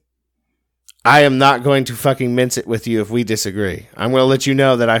something, I am not going to fucking mince it with you if we disagree. I'm going to let you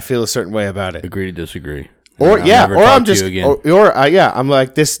know that I feel a certain way about it. Agree to disagree. Or I'm just, I'm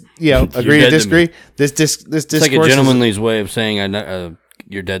like this, agree to disagree. This discourse. It's like a gentlemanly's way of saying,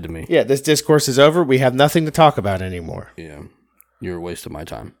 "You're dead to me." Yeah, this discourse is over. We have nothing to talk about anymore. Yeah, you're a waste of my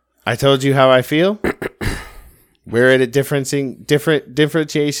time. I told you how I feel. We're at a differentiation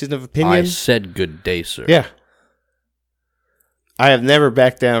of opinion. I said good day, sir. Yeah. I have never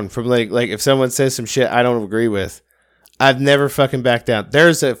backed down from like if someone says some shit I don't agree with, I've never fucking backed down.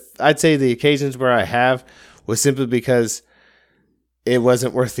 I'd say the occasions where I have was simply because it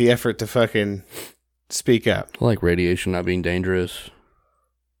wasn't worth the effort to fucking speak up. Like radiation not being dangerous.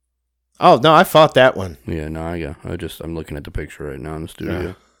 Oh no, I fought that one. Yeah, no, I'm looking at the picture right now in the studio.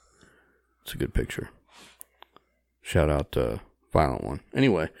 Yeah. It's a good picture. Shout out Violent One.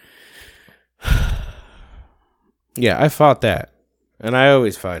 Anyway. Yeah, I fought that. And I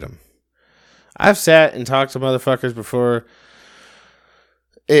always fight them. I've sat and talked to motherfuckers before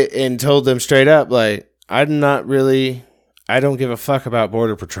and told them straight up, like, I don't give a fuck about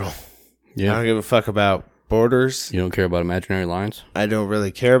Border Patrol. Yeah. I don't give a fuck about borders. You don't care about imaginary lines? I don't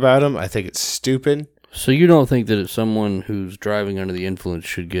really care about them. I think it's stupid. So you don't think that it's someone who's driving under the influence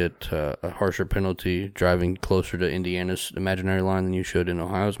should get a harsher penalty driving closer to Indiana's imaginary line than you should in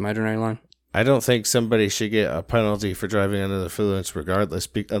Ohio's imaginary line? I don't think somebody should get a penalty for driving under the influence regardless,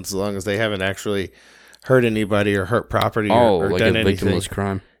 as long as they haven't actually hurt anybody or hurt property or like done a anything. Victimless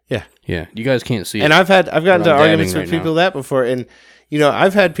crime. Yeah. Yeah. You guys can't see it. And I've gotten to arguments with people now. that before, and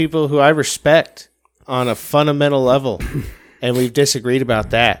I've had people who I respect on a fundamental level, and we've disagreed about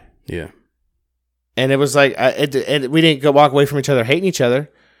that. Yeah. And it was like, and we didn't walk away from each other hating each other.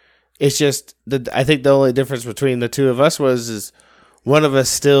 It's just I think the only difference between the two of us is one of us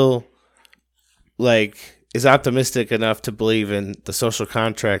still is optimistic enough to believe in the social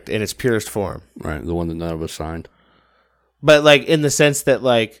contract in its purest form. Right, the one that none of us signed. But in the sense that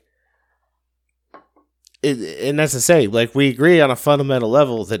and that's to say, we agree on a fundamental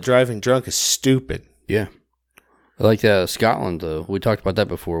level that driving drunk is stupid. Yeah. Like Scotland, though. We talked about that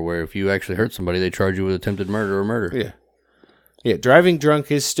before, where if you actually hurt somebody, they charge you with attempted murder or murder. Yeah. Yeah, driving drunk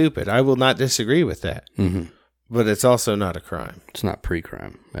is stupid. I will not disagree with that. Mm-hmm. But it's also not a crime. It's not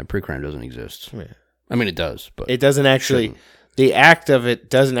pre-crime. Pre-crime doesn't exist. Yeah. I mean, it does, but... It doesn't actually... Shouldn't. The act of it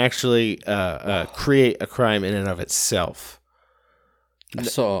doesn't actually create a crime in and of itself. I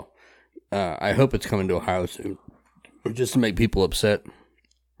saw. I hope it's coming to Ohio soon, or just to make people upset.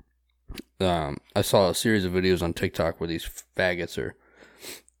 I saw a series of videos on TikTok where these faggots are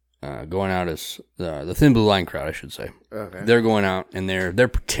going out as the Thin Blue Line crowd, I should say. Okay. They're going out and they're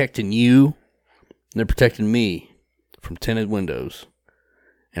protecting you. They're protecting me from tinted windows.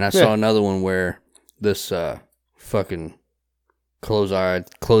 And I saw another one where this fucking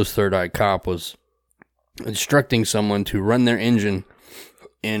closed third-eyed cop was instructing someone to run their engine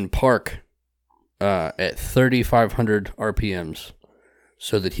and park at 3,500 RPMs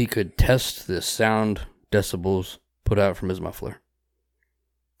so that he could test the sound decibels put out from his muffler.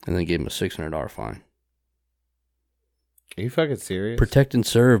 And then gave him a $600 fine. Are you fucking serious? Protect and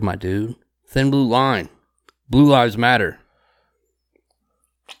serve, my dude. Thin Blue Line. Blue Lives Matter.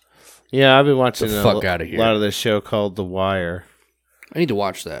 Yeah, I've been watching The fuck outta here. a lot of this show called The Wire. I need to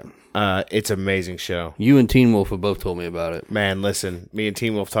watch that. It's an amazing show. You and Teen Wolf have both told me about it. Man, listen, me and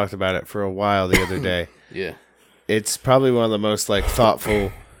Teen Wolf talked about it for a while the other day. Yeah. It's probably one of the most like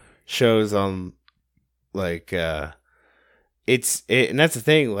thoughtful shows on like and that's the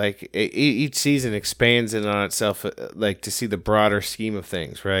thing, like each season expands in on itself, like to see the broader scheme of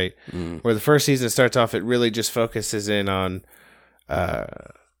things, right? Where the first season starts off, it really just focuses in on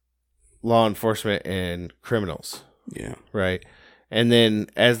law enforcement and criminals, Yeah. right? And then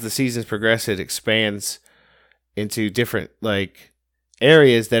as the seasons progress, it expands into different like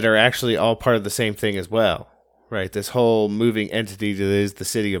areas that are actually all part of the same thing as well, right? This whole moving entity that is the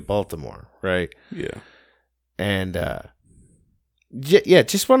city of Baltimore, right? Yeah. And yeah,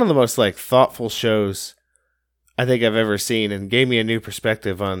 just one of the most like thoughtful shows I think I've ever seen, and gave me a new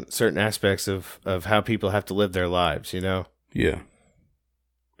perspective on certain aspects of how people have to live their lives, you know? Yeah.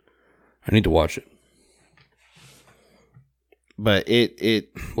 I need to watch it. But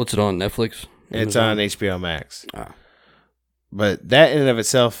What's it on, Netflix? it's Amazon? on HBO Max. Ah. But that in and of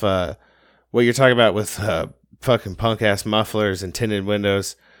itself, what you're talking about with fucking punk ass mufflers and tinted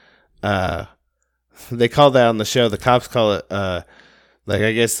windows, they call that on the show. The cops call it, like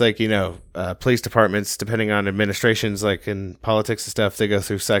I guess, like, you know, police departments, depending on administrations, like in politics and stuff, they go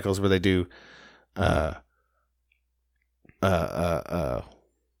through cycles where they do, what's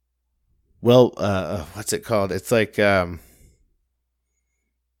it called? It's like,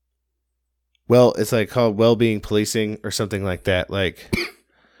 it's like called well-being policing or something like that. Like,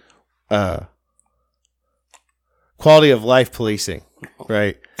 quality of life policing,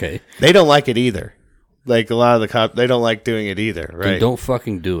 right? Okay. They don't like it either. Like a lot of the cops, they don't like doing it either, Then right? don't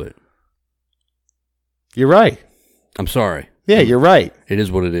fucking do it. You're right. I'm sorry. Yeah, you're right. It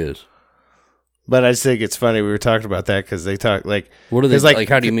is what it is. But I just think it's funny we were talking about that because they talk like What are they 'cause, like?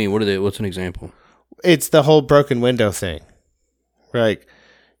 How do you mean? What are they? What's an example? it's the whole broken window thing, right?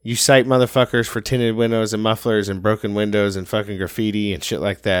 You cite motherfuckers for tinted windows and mufflers and broken windows and fucking graffiti and shit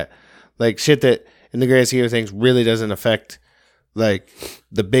like that, like shit that in the grand scheme of things really doesn't affect like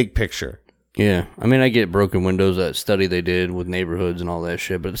the big picture. Yeah, I mean, I get broken windows, that study they did with neighborhoods and all that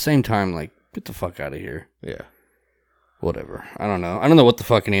shit, but at the same time, like, get the fuck out of here. Yeah. Whatever. I don't know what the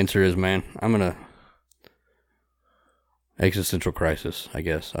fucking answer is, man. I'm gonna existential crisis, I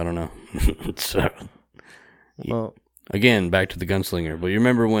guess. I don't know. So, Well, again, back to the gunslinger. But you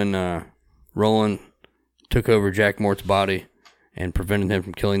remember when Roland took over Jack Mort's body and prevented him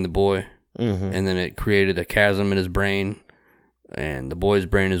from killing the boy? mm-hmm. And then it created a chasm in his brain and the boy's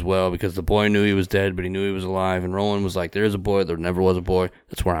brain as well, because the boy knew he was dead, but he knew he was alive. And Roland was like, there is a boy, there never was a boy.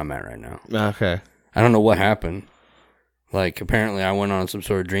 That's where I'm at right now. Okay. I don't know what happened. Like, apparently I went on some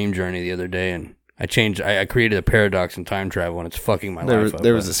sort of dream journey the other day, and I created a paradox in time travel, and it's fucking my life up.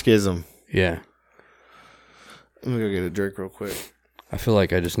 There was a schism. Yeah. Let me go get a drink real quick. I feel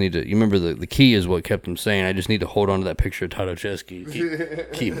like I just need to... You remember the key is what kept him sane. I just need to hold on to that picture of Tato Chesky.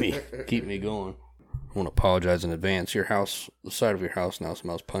 Keep me going. I want to apologize in advance. Your house, the side of your house now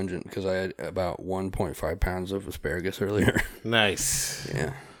smells pungent because I had about 1.5 pounds of asparagus earlier. Nice.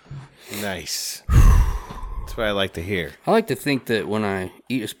 Yeah. Nice. That's what I like to hear. I like to think that when I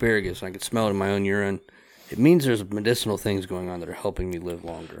eat asparagus and I can smell it in my own urine, it means there's medicinal things going on that are helping me live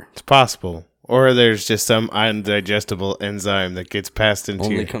longer. It's possible. Or there's just some undigestible enzyme that gets passed into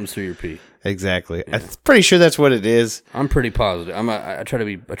Only comes through your pee. Exactly. Yeah. I'm pretty sure that's what it is. I'm pretty positive. I try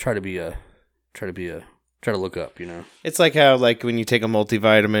to look up, you know. It's like how, like, when you take a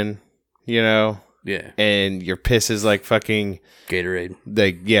multivitamin, you know, yeah, and your piss is like fucking Gatorade,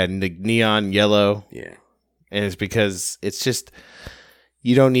 the neon yellow, yeah, and it's because it's just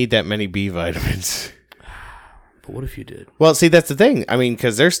you don't need that many B vitamins. But what if you did? Well, see, that's the thing. I mean,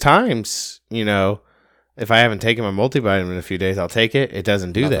 because there's times, you know, if I haven't taken my multivitamin in a few days, I'll take it. It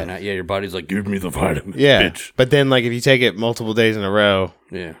doesn't do that. Yeah, your body's like, give me the vitamin. Yeah, bitch. but then like if you take it multiple days in a row,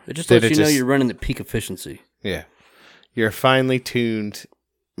 Yeah, it just Then lets it you know just- you're running at peak efficiency. yeah, you're a finely tuned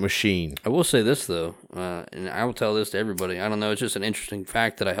machine. I will say this though, and I will tell this to everybody. I don't know, it's just an interesting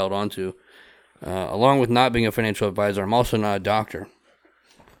fact that I held on to. Along with not being a financial advisor, I'm also not a doctor.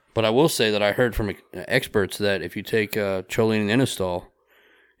 But I will say that I heard from experts that if you take choline and inositol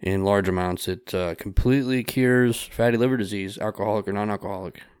in large amounts, it completely cures fatty liver disease, alcoholic or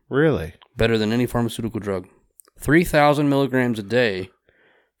non-alcoholic, Really? better than any pharmaceutical drug. 3,000 milligrams a day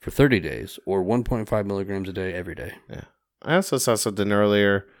for 30 days, or 1.5 milligrams a day every day. Yeah. I also saw something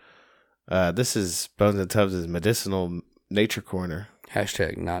earlier. This is Bones and Tubbs' medicinal nature corner.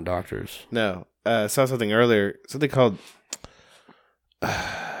 Hashtag not doctors. No, saw something earlier. Something called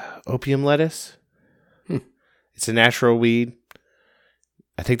opium lettuce. It's a natural weed.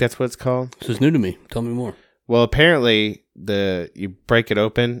 I think that's what it's called. This is new to me. Tell me more. Well, apparently you break it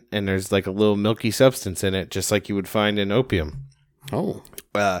open and there's like a little milky substance in it, just like you would find in opium. Oh,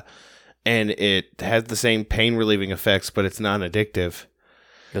 And it has the same pain relieving effects, but it's non-addictive.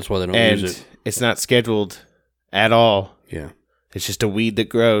 that's why they don't And use it. it's not scheduled at all. Yeah. It's just a weed that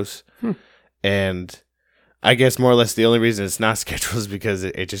grows. And I guess more or less the only reason it's not scheduled is because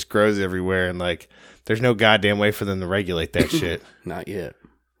it just grows everywhere. And like, there's no goddamn way for them to regulate that shit. Not yet.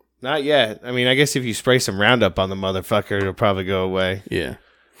 Not yet. I mean, I guess if you spray some Roundup on the motherfucker, it'll probably go away. Yeah.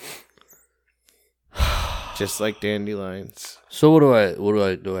 Just like dandelions. So what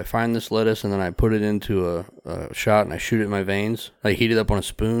do I find this lettuce and then I put it into a shot and I shoot it in my veins? Like heat it up on a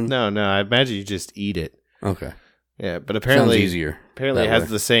spoon? No, I imagine you just eat it. Okay. Yeah, but apparently Sounds easier. Apparently, it that has way.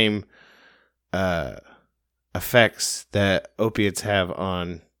 the same effects that opiates have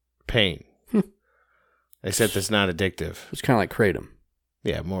on pain, except it's not addictive. It's kind of like kratom.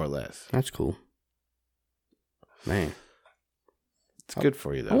 Yeah, more or less. That's cool. Man, It's good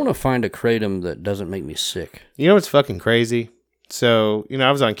for you I though. want to find a kratom that doesn't make me sick. You know what's fucking crazy? So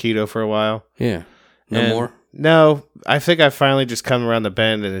I was on keto for a while. Yeah. No and- more? No, I think I finally just come around the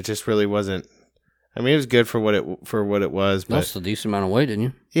bend, and it just really wasn't. I mean, it was good for what it was, but Lost a decent amount of weight, didn't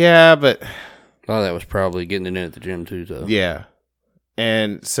you? yeah, but A lot of that was probably getting it in at the gym too, though. yeah.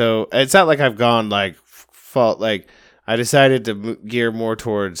 And so it's not like I've gone like fault. Like I decided to gear more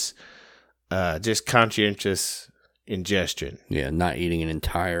towards just conscientious ingestion. Yeah, not eating an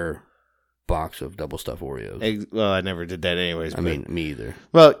entire box of double stuffed Oreos. Well, I never did that anyways. I but- mean, me either.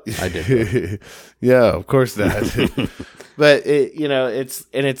 well, I did. yeah, of course not. But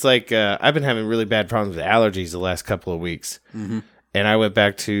it's like I've been having really bad problems with allergies the last couple of weeks, and I went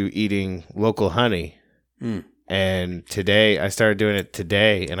back to eating local honey. And today I started doing it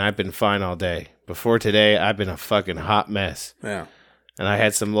today, and I've been fine all day. Before today, I've been a fucking hot mess. Yeah. And I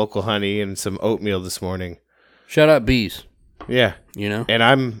had some local honey and some oatmeal this morning. Shout out bees, Yeah, you know? and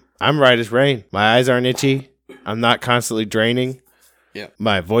I'm right as rain. My eyes aren't itchy. I'm not constantly draining. Yeah.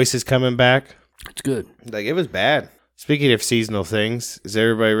 My voice is coming back. It's good. Like, it was bad. Speaking of seasonal things, is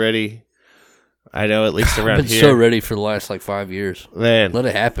everybody ready? I know, at least I've around been here. so ready for the last 5 years. Man, Let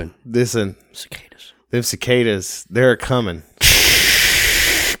it happen. listen, Cicadas. them cicadas, they're coming.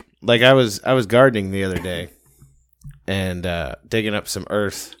 Like, I was gardening the other day and digging up some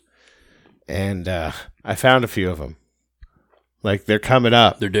earth, and I found a few of them. Like, they're coming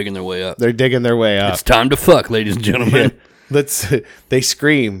up. They're digging their way up. They're digging their way up. It's time to fuck, ladies and gentlemen. They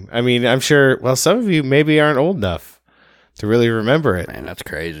scream. I mean, I'm sure, well, some of you maybe aren't old enough to really remember it. Man, that's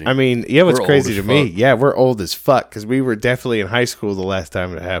crazy. I mean, yeah, what's We're crazy old to as me, fuck. yeah, we're old as fuck because we were definitely in high school the last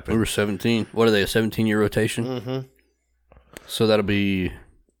time it We happened. were 17. What are they, a 17-year rotation? Mm-hmm. So that'll be,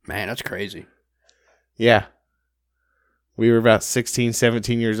 man, that's crazy. Yeah. We were about 16,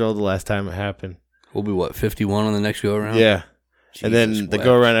 17 years old the last time it happened. We'll be, 51 on the next go-around? Yeah. And then Jesus the wept.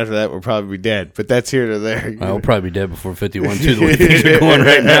 go around after that, we'll probably be dead. But that's here to there. I'll probably be dead before 51, too, the way things are going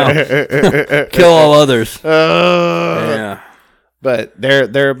right now. Kill all others. Oh. Yeah. But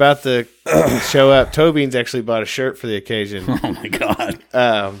they're about to show up. Tobean's actually bought a shirt for the occasion. Oh, my God.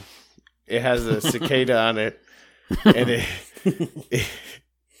 It has a cicada on it.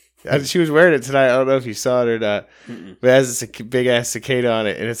 And she was wearing it tonight. I don't know if you saw it or not. But it has a big ass cicada on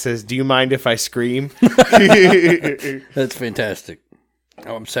it. And it says, "Do you mind if I scream?" That's fantastic.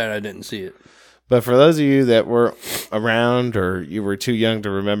 Oh, I'm sad I didn't see it. But for those of you that were around or you were too young to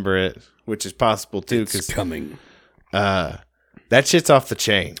remember it, which is possible too, It's because coming. that shit's off the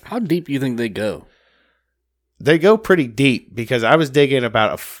chain. How deep do you think they go? They go pretty deep because I was digging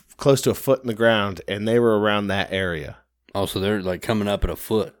about close to a foot in the ground, and they were around that area. Oh, so they're coming up at a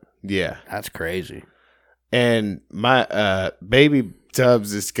foot. Yeah. That's crazy. And my baby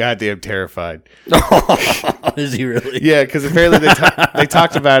Tubbs is goddamn terrified. Is he really? Yeah, because apparently they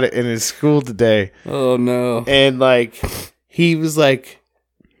talked about it in his school today. Oh no! And like, he was like,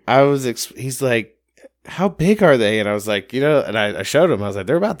 he's like, how big are they? And I was like, and I showed him. I was like,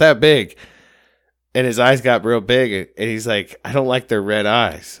 they're about that big. And his eyes got real big, and he's like, I don't like their red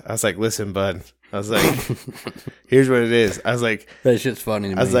eyes. I was like, listen, bud. I was like, here's what it is. I was like, that shit's funny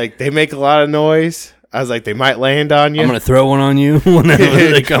to me. I was like, they make a lot of noise. I was like, they might land on you. I'm gonna throw one on you whenever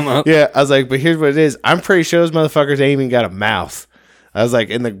they come up. Yeah, I was like, but here's what it is. I'm pretty sure those motherfuckers ain't even got a mouth. I was like,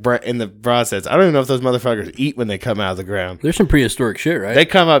 in the process, I don't even know if those motherfuckers eat when they come out of the ground. There's some prehistoric shit, right? They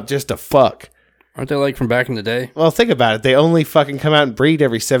come up just to fuck. Aren't they like from back in the day? Well, think about it. They only fucking come out and breed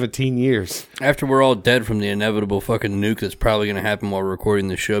every 17 years. After we're all dead from the inevitable fucking nuke that's probably going to happen while we're recording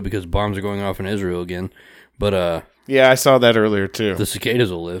this show because bombs are going off in Israel again. But, yeah, I saw that earlier, too. The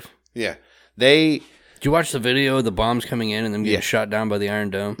cicadas will live. Yeah. Did you watch the video of the bombs coming in and them getting shot down by the Iron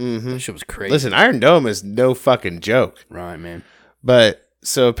Dome? Mm-hmm. That shit was crazy. Listen, Iron Dome is no fucking joke. Right, man. But,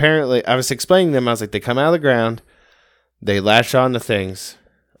 so apparently, I was explaining to them, I was like, they come out of the ground, they latch on to things.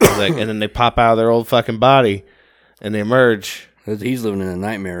 Like, and then they pop out of their old fucking body, and they emerge. He's living in a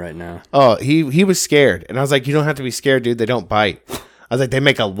nightmare right now. Oh, he was scared, and I was like, you don't have to be scared, dude. They don't bite. I was like, they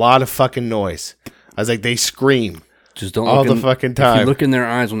make a lot of fucking noise. I was like, they scream. Just don't all look the fucking time. If you look in their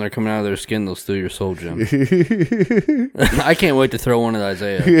eyes when they're coming out of their skin, they'll steal your soul, Jim. I can't wait to throw one at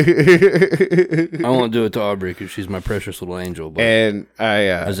Isaiah. I won't do it to Aubrey because she's my precious little angel. But and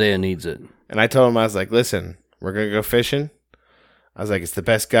Isaiah needs it. And I told him, I was like, listen, we're gonna go fishing. I was like, it's the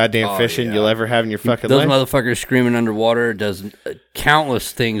best goddamn fishing you'll ever have in your fucking life. Those motherfuckers screaming underwater does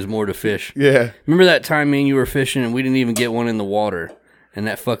countless things more to fish. Yeah. Remember that time me and you were fishing and we didn't even get one in the water? And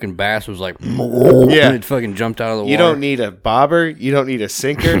that fucking bass was like, yeah, it fucking jumped out of the water. You don't need a bobber. You don't need a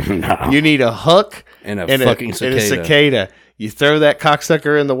sinker. No. You need a hook and a fucking cicada. And a cicada. You throw that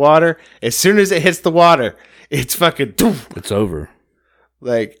cocksucker in the water. As soon as it hits the water, it's fucking... It's over.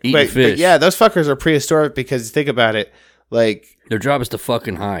 Like, but yeah, those fuckers are prehistoric because think about it. Like, their job is to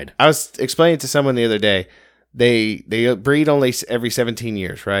fucking hide. I was explaining to someone the other day. They breed only every 17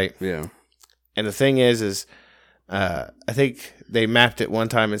 years, right? Yeah. And the thing is I think they mapped it one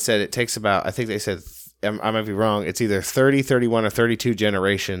time and said it takes about, I think they said, I might be wrong, it's either 30, 31, or 32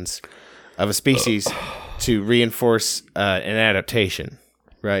 generations of a species to reinforce an adaptation,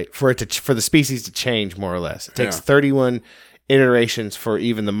 right? For the species to change, more or less. It takes 31 iterations for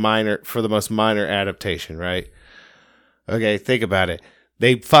even the most minor adaptation, right? Okay, think about it.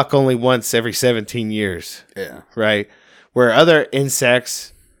 They fuck only once every 17 years. Yeah. Right? Where other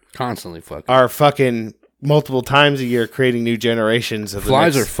insects constantly fucking are fucking multiple times a year creating new generations of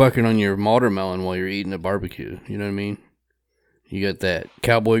flies are fucking on your watermelon while you're eating a barbecue. You know what I mean? You got that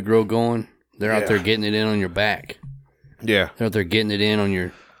cowboy grill going. They're out there getting it in on your back. Yeah. They're out there getting it in on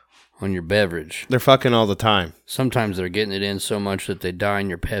your beverage. They're fucking all the time. Sometimes they're getting it in so much that they die in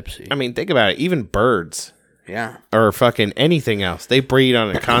your Pepsi. I mean, think about it. Even birds. Yeah. Or fucking anything else. They breed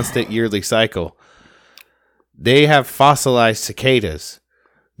on a constant yearly cycle. They have fossilized cicadas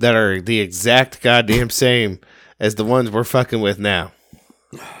that are the exact goddamn same as the ones we're fucking with now.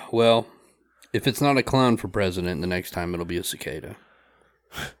 Well, if it's not a clown for president, the next time it'll be a cicada.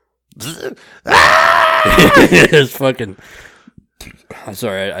 It's fucking... I'm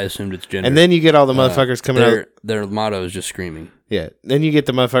sorry, I assumed it's gender. And then you get all the motherfuckers coming out. Their motto is just screaming. Yeah. Then you get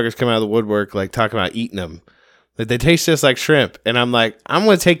the motherfuckers coming out of the woodwork, like talking about eating them. Like they taste just like shrimp. And I'm like, I'm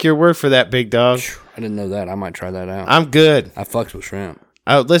going to take your word for that, big dog. I didn't know that. I might try that out. I'm good. I fucks with shrimp.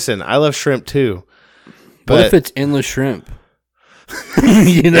 Listen, I love shrimp too. But what if it's endless shrimp?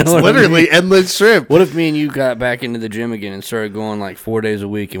 It's literally endless shrimp. What if me and you got back into the gym again and started going like 4 days a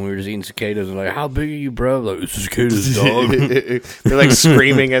week and we were just eating cicadas and like, how big are you, bro? Like, it's cicadas, dog. They're like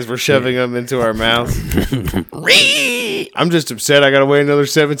screaming as we're shoving them into our mouth. I'm just upset I gotta wait another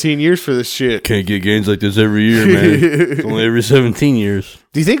 17 years for this shit. Can't get gains like this every year, man. It's only every 17 years.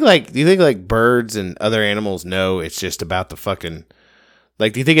 Do you think like birds and other animals know it's just about the fucking,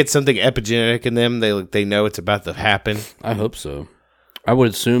 like, do you think it's something epigenetic in them? They know it's about to happen? I hope so. I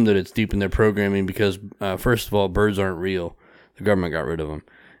would assume that it's deep in their programming because, first of all, birds aren't real. The government got rid of them,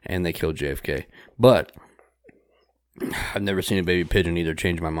 and they killed JFK. But I've never seen a baby pigeon either.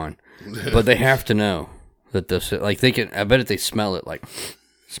 Change my mind. But they have to know that this, like, they can. I bet if they smell it, like,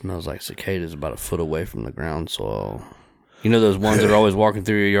 smells like cicadas about a foot away from the ground. So, you know those ones that are always walking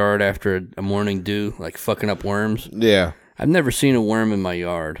through your yard after a morning dew, like fucking up worms. Yeah. I've never seen a worm in my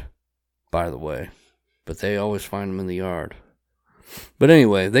yard, by the way, but they always find them in the yard. But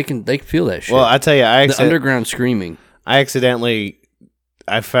anyway, they can feel that shit. Well, I tell you, the underground screaming. I accidentally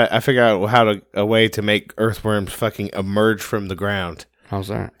I figured out a way to make earthworms fucking emerge from the ground. How's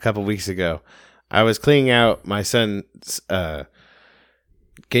that? A couple weeks ago, I was cleaning out my son's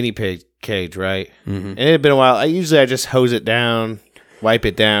guinea pig cage, right? Mm-hmm. And it had been a while. I just hose it down, wipe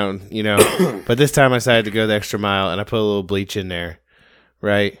it down, you know. But this time I decided to go the extra mile, and I put a little bleach in there,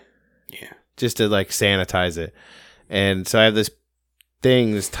 right? Yeah. Just to like sanitize it. And so I have this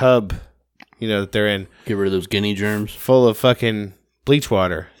tub, you know, that they're in, Get rid of those guinea germs. full of fucking bleach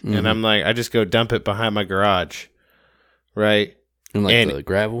water. Mm-hmm. And I'm like, I just go dump it behind my garage, right? And like And- the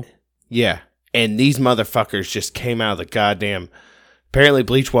gravel. Yeah. And these motherfuckers just came out of the goddamn. Apparently,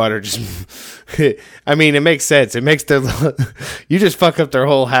 bleach water just. I mean, it makes sense. It makes their. You just fuck up their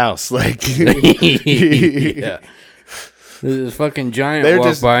whole house. Like. Yeah. This fucking giant They're walked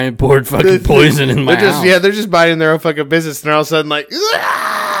just- by and poured fucking poison in my they're just, house. Yeah, they're just minding their own fucking business, and all of a sudden, like.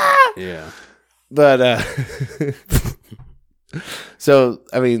 "Ah!" Yeah. But, so,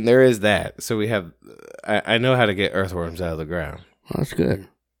 I mean, there is that. So we have. I know how to get earthworms out of the ground. Well, that's good.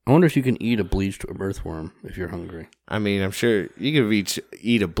 I wonder if you can eat a bleached earthworm if you're hungry. I mean, I'm sure you could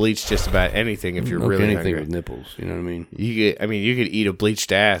eat a bleach just about anything if you're Look, really anything hungry. with nipples. You know what I mean? You could eat a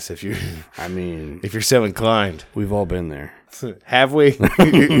bleached ass if you I mean, if you're so inclined. we've all been there. Have we?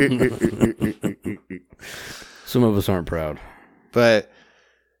 Some of us aren't proud. But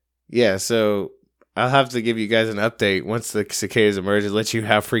yeah, so I'll have to give you guys an update once the cicadas emerge and let you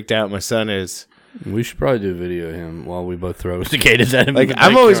how freaked out my son is. We should probably do a video of him while we both throw cicadas at him. Like in the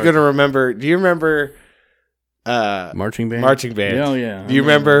I'm always backyard. gonna remember. Do you rember? Marching band. Marching band. Yeah, oh, yeah. Do you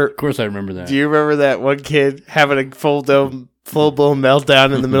remember? Of course, I remember that. Do you remember that one kid having a full blown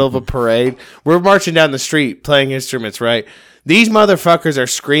meltdown in the middle of a parade? We're marching down the street playing instruments, right? These motherfuckers are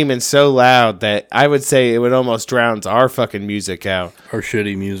screaming so loud that I would say it would almost drown our fucking music out. Our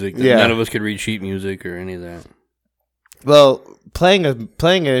shitty music. Yeah. None of us could read sheet music or any of that. Well, playing an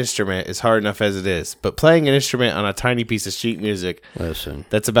instrument is hard enough as it is, but playing an instrument on a tiny piece of sheet music Listen.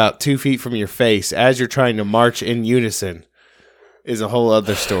 that's about 2 feet from your face as you're trying to march in unison is a whole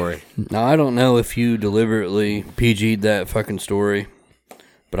other story. Now, I don't know if you deliberately PG'd that fucking story,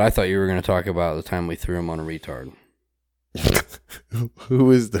 but I thought you were going to talk about the time we threw him on a retard.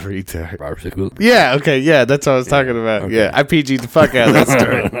 Who is the retard? Robert Sickle. Yeah, okay, yeah, that's what I was talking about. okay. Yeah, I PG'd the fuck out of that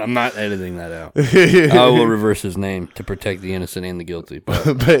story. I'm not editing that out. I will reverse his name to protect the innocent and the guilty.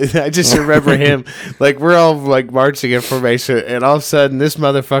 But But I just remember him, like, we're all, like, marching in formation, and all of a sudden, this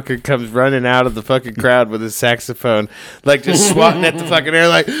motherfucker comes running out of the fucking crowd with his saxophone, like, just swatting at the fucking air,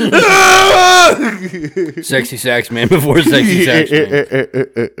 like, "Ah!" sexy sax man before sexy sax man.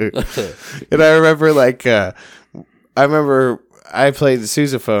 And I remember, like, I played the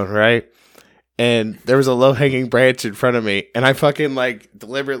sousaphone, right? And there was a low-hanging branch in front of me, and I fucking, like,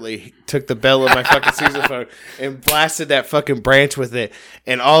 deliberately took the bell of my fucking sousaphone and blasted that fucking branch with it.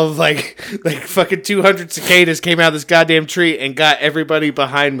 And all of, like fucking 200 cicadas came out of this goddamn tree and got everybody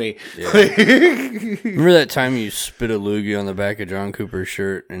behind me. Remember that time you spit a loogie on the back of John Cooper's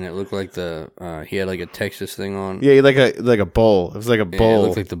shirt and it looked like he had like a Texas thing on? Yeah, like a bowl. It was like a Yeah, it bowl.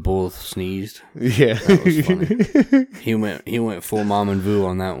 looked like the bull sneezed. Yeah. That was funny. He went full mom and Vu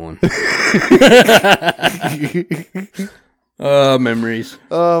on that one. Memories.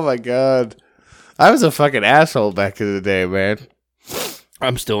 Oh, my God. I was a fucking asshole back in the day, man.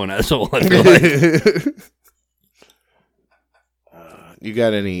 I'm still an asshole, I feel like. You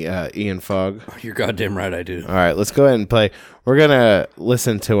got any Ian Fogg? You're goddamn right I do. All right, let's go ahead and play. We're going to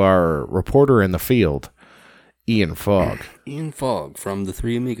listen to our reporter in the field, Ian Fogg. Ian Fogg from the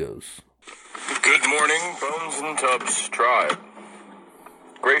Three Amigos. Good morning, Bones and Tubbs tribe.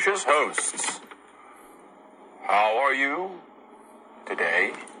 Gracious hosts, how are you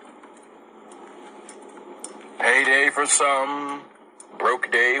today? Payday for some,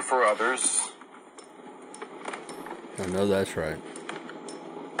 broke day for others. I know that's right.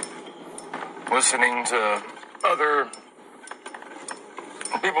 Listening to other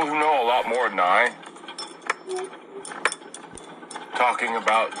people who know a lot more than I talking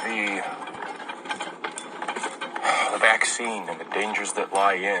about the vaccine and the dangers that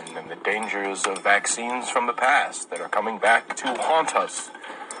lie in, and the dangers of vaccines from the past that are coming back to haunt us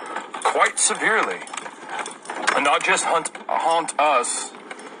quite severely. And not just haunt us,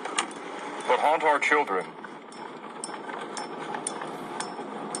 but haunt our children.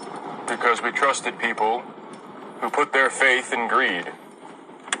 Because we trusted people who put their faith in greed.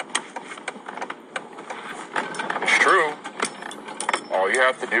 It's true. All you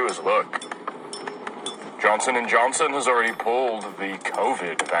have to do is look. Johnson & Johnson has already pulled the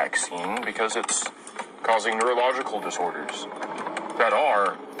COVID vaccine because it's causing neurological disorders that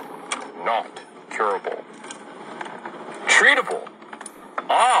are not curable. Treatable.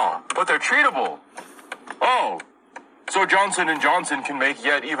 but they're treatable. Oh, so Johnson & Johnson can make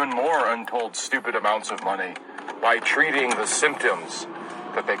yet even more untold stupid amounts of money by treating the symptoms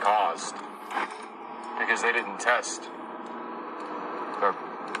that they caused. Because they didn't test their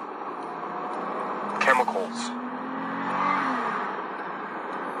chemicals.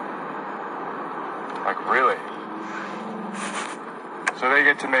 Like, really? So they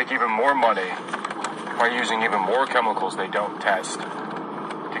get to make even more money by using even more chemicals they don't test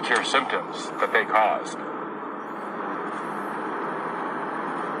to cure symptoms that they caused.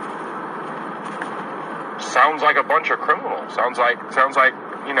 Sounds like a bunch of criminals. Sounds like,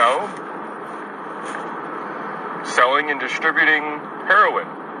 you know, selling and distributing heroin.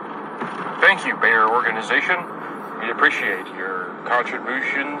 Thank you, Bayer Organization. We appreciate your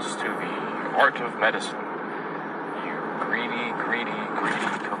contributions to the art of medicine. You greedy,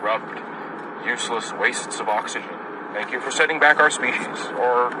 corrupt, useless wastes of oxygen. Thank you for setting back our species,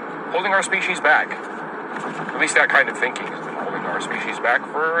 or holding our species back. At least that kind of thinking has been holding our species back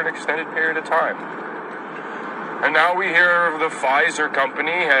for an extended period of time. And now we hear the Pfizer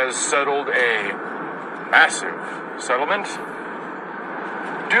company has settled a massive settlement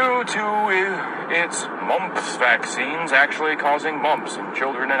due to its mumps vaccines actually causing mumps in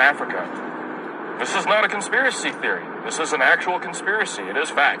children in Africa. This is not a conspiracy theory. This is an actual conspiracy. It is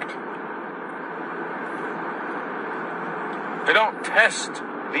fact. They don't test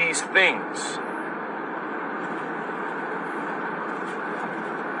these things.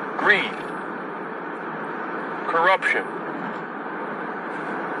 Greed. Corruption.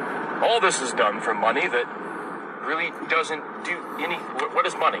 All this is done for money that really doesn't do any... What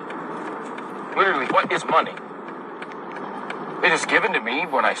is money? Literally, what is money? It is given to me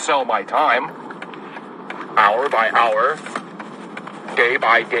when I sell my time, hour by hour, day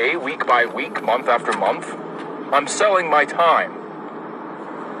by day, week by week, month after month. I'm selling my time.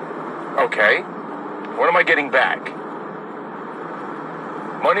 Okay, what am I getting back?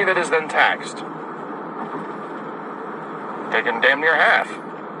 Money that is then taxed. Taking damn near half.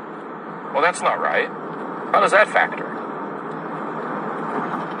 Well, that's not right. How does that factor?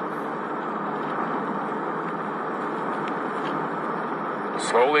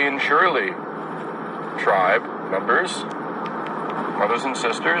 Slowly and surely, tribe members, brothers and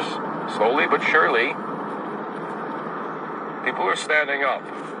sisters, slowly but surely, people are standing up.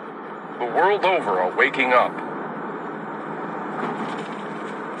 The world over are waking up.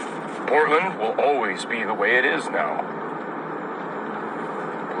 Portland will always be the way it is now.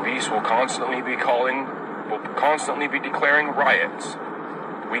 Police will constantly be declaring riots,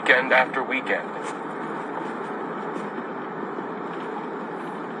 weekend after weekend.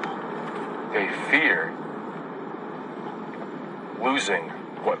 They fear losing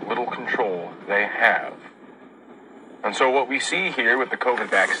what little control they have. And so what we see here with the COVID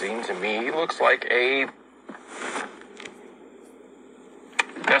vaccine, to me, looks like a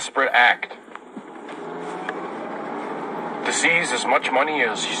desperate act to seize as much money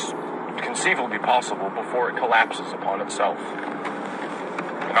as conceivably possible before it collapses upon itself.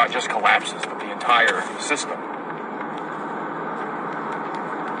 And not just collapses, but the entire system.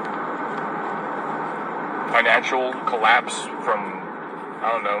 Financial collapse from, I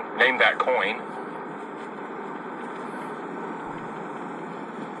don't know, name that coin.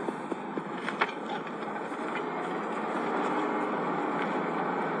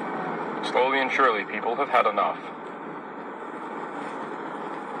 Slowly and surely, people have had enough.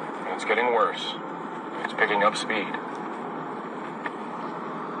 And it's getting worse. It's picking up speed.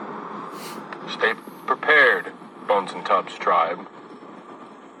 Stay prepared, Bones and Tubbs tribe.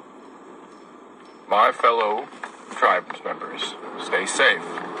 My fellow tribes members, stay safe.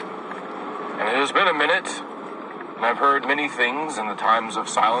 And it has been a minute, and I've heard many things in the times of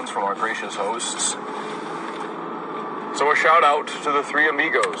silence from our gracious hosts. So a shout out to the three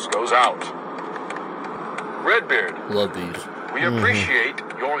amigos goes out. Redbeard. Love these. We appreciate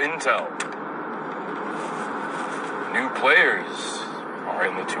your intel. New players are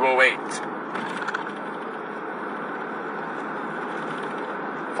in the 208.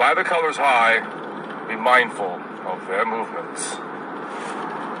 Fly the colors high. Be mindful of their movements.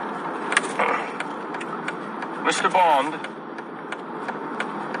 Mr. Bond,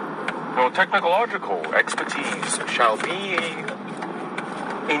 your technological expertise shall be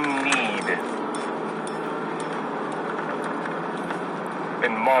in need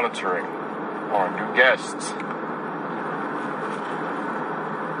in monitoring our new guests.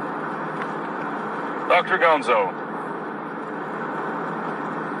 Dr. Gonzo,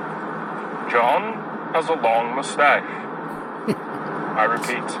 John has a long mustache. I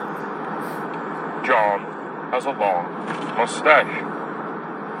repeat, John has a long mustache.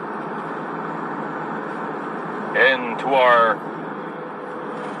 And to our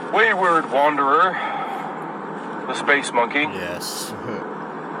wayward wanderer, the Space Monkey, Yes.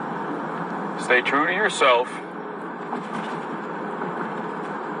 stay true to yourself.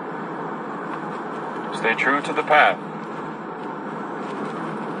 Stay true to the path.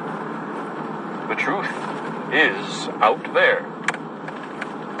 The truth is out there.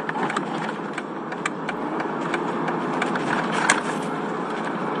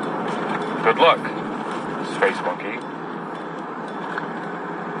 Good luck, Space Monkey.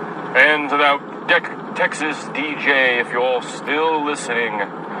 And to that Texas DJ, if you're all still listening,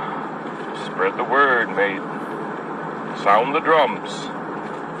 spread the word, mate. Sound the drums.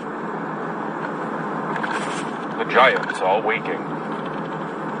 The giants are waiting.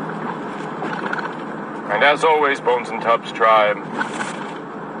 And as always, Bones and Tubbs tribe,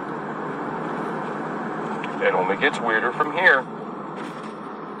 it only gets weirder from here.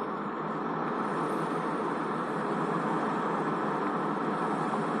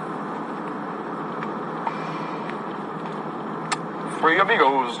 Free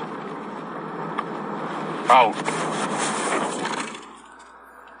amigos. Out.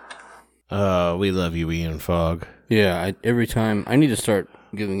 We love you, Ian Fogg. Yeah, every time I need to start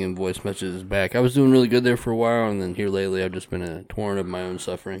giving him voice messages back. I was doing really good there for a while, and then here lately I've just been a torrent of my own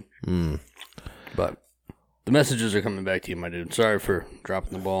suffering. But the messages are coming back to you, my dude. Sorry for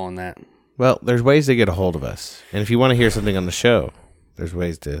dropping the ball on that. Well, there's ways to get a hold of us. And if you want to hear something on the show, there's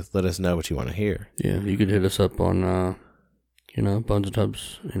ways to let us know what you want to hear. Yeah, you could hit us up on, Bones and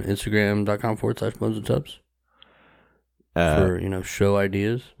Tubbs, Instagram.com/Bones and Tubbs. For, show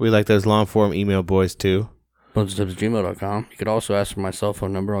ideas. We like those long form email boys too. bonesandtubbs@gmail.com. You could also ask for my cell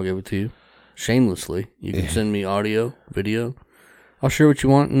phone number. I'll give it to you. Shamelessly. You can send me audio, video. I'll share what you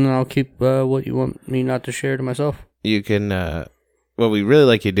want, and I'll keep what you want me not to share to myself. You can, what we really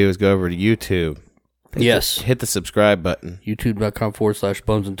like you to do is go over to YouTube. Yes. Hit the subscribe button.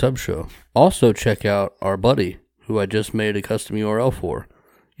 YouTube.com/Bones and Tubbs Show. Also check out our buddy, who I just made a custom URL for.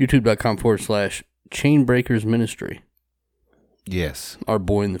 YouTube.com/Chainbreakers Ministry. Yes. Our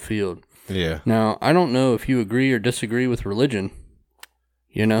boy in the field. Yeah. Now, I don't know if you agree or disagree with religion.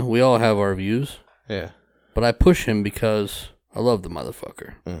 We all have our views. Yeah. But I push him because I love the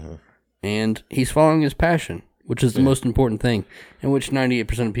motherfucker. Mm-hmm. And he's following his passion, which is the most important thing, and which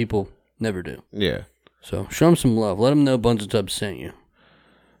 98% of people never do. Yeah. So show him some love. Let him know Bones and Tubbs sent you.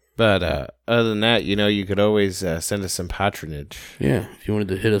 But other than that, you could always send us some patronage. Yeah, if you wanted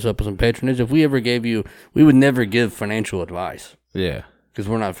to hit us up with some patronage. If we ever gave you, we would never give financial advice. Yeah. Because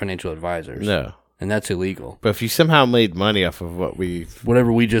we're not financial advisors. No. And that's illegal. But if you somehow made money off of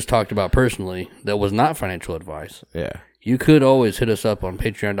whatever we just talked about personally, that was not financial advice. Yeah. You could always hit us up on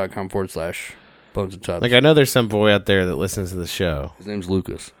patreon.com/Bones and Tubbs. Like, I know there's some boy out there that listens to the show. His name's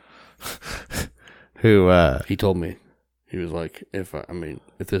Lucas. Who, he told me. He was like, if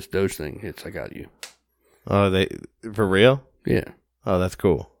this Doge thing hits, I got you. Oh, for real? Yeah. Oh, that's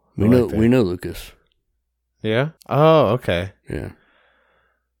cool. We know Lucas. Yeah? Oh, okay. Yeah.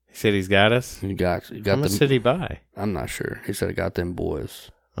 He said he's got us? He got How much did he buy? I'm not sure. He said I got them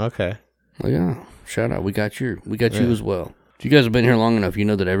boys. Okay. Well, yeah. Shout out. We got you as well. If you guys have been here long enough, you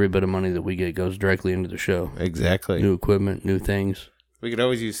know that every bit of money that we get goes directly into the show. Exactly. New equipment, new things. We could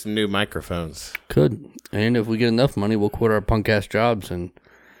always use some new microphones. Could. And if we get enough money, we'll quit our punk ass jobs and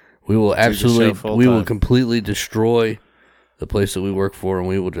we will will completely destroy the place that we work for, and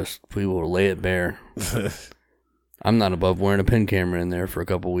we will lay it bare. I'm not above wearing a pen camera in there for a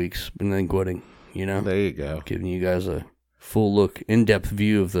couple weeks and then quitting, There you go. Giving you guys a full look, in-depth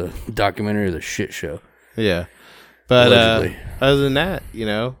view of the documentary of the shit show. Yeah. But Allegedly. Other than that,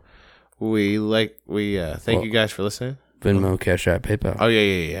 we thank you guys for listening. Venmo, Cash App, PayPal. Oh,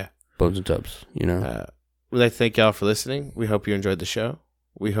 yeah. Bones and Tubbs, We'd like to thank y'all for listening. We hope you enjoyed the show.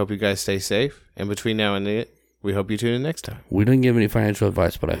 We hope you guys stay safe. And between now and then, we hope you tune in next time. We didn't give any financial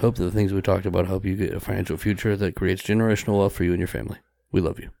advice, but I hope that the things we talked about help you get a financial future that creates generational wealth for you and your family. We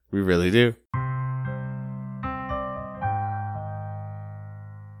love you. We really do.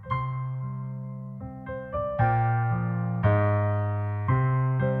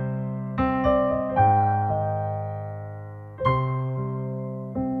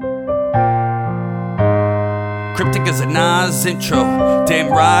 Cryptic as a Nas intro. Damn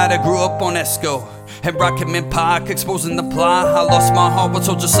right, I grew up on Esco. And Rockin' and Pac exposing the plot. I lost my heart when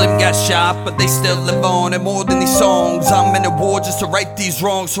Soldier Slim got shot, but they still live on and more than these songs. I'm in a war just to right these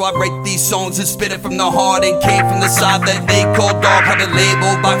wrongs, so I write these songs and spit it from the heart and came from the side that they call dog. Had a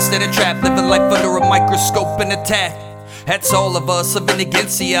label, boxed in a trap, living life under a microscope and attack. That's all of us living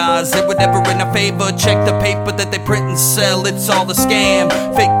against the odds. They were never in our favor. Check the paper that they print and sell, it's all a scam.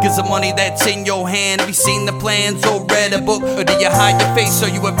 Fake is the money that's in your hand. Have you seen the plans or read a book? Or do you hide your face? Are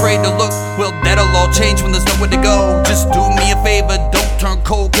you afraid to look? Well, that'll all change when there's nowhere to go. Just do me a favor, don't turn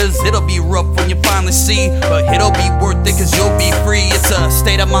cold, cause it'll be rough when you finally see. But it'll be worth it, cause you'll be free. It's a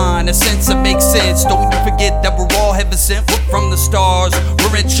state of mind, a sense that makes sense. Don't you forget that we're all heaven sent. Look from the stars,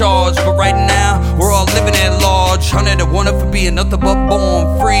 we're in charge. But right now, we're all living at large. 101 for being nothing but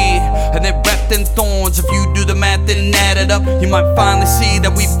born free, and they're wrapped in thorns. If you do the math and add it up, you might finally see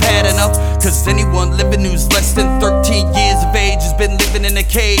that we've had enough. Cause anyone living who's less than 13 years of age has been living in a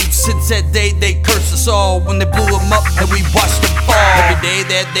cage since that day they cursed us all when they blew them up and we watched them fall. Every day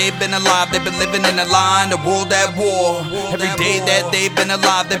that they've been alive, they've been living in a line, the world at war. Every day that they've been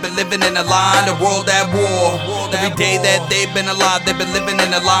alive, they've been living in a line, the world at war. Every day that they've been alive, they've been living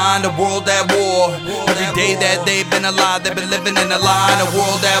in a line, the world at war. Every day that they've been alive, they've been living in a line, the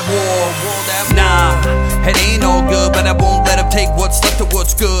world at war. Nah, it ain't all good, but I won't let them take what's left of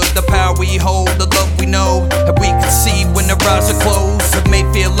what's good. The power we hold, the love we know, and we can see when the eyes are closed. It may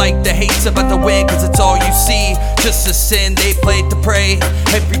feel like the hate's about to win, cause it's all you see. Just a sin they played to pray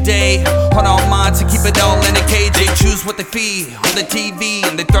every day on our minds to keep it all in a cage. They choose what they feed on the TV,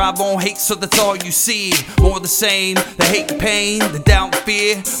 and they thrive on hate, so that's all you see. More the same, the hate and pain, the doubt and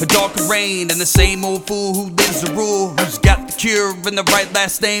fear, the dark and rain, and the same old fool who lives the rule, who's got the cure and the right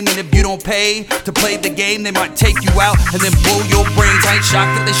last name. And if you don't pay to play the game, they might take you out and then blow your brains. I ain't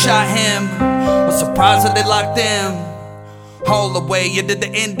shocked that they shot him, I'm surprised that they locked them all the way into the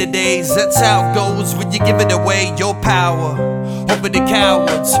end of days. That's how it goes when you give it away, your power over the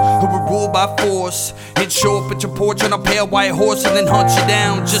cowards who were ruled by force, and show up at your porch on a pale white horse and then hunt you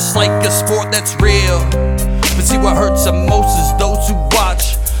down just like a sport that's real. But see, what hurts the most is those who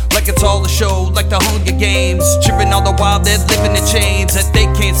watch like it's all a show, like the Hunger Games, cheering all the while they're living in chains that they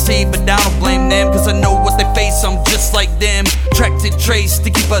can't see. But I don't blame them, cause I know what they face. I'm just like them, tracked and traced to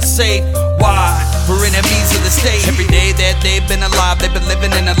keep us safe. Why? We're enemies of the state. Every day that they've been alive, they've been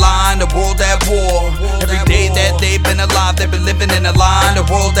living in a line, the world at war. Every day that they've been alive, they've been living in a line, the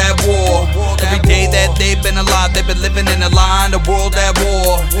world at war. Every day that they've been alive, they've been living in a line, the world at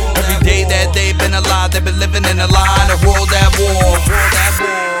war. Every day that they've been alive, they've been living in a line, the world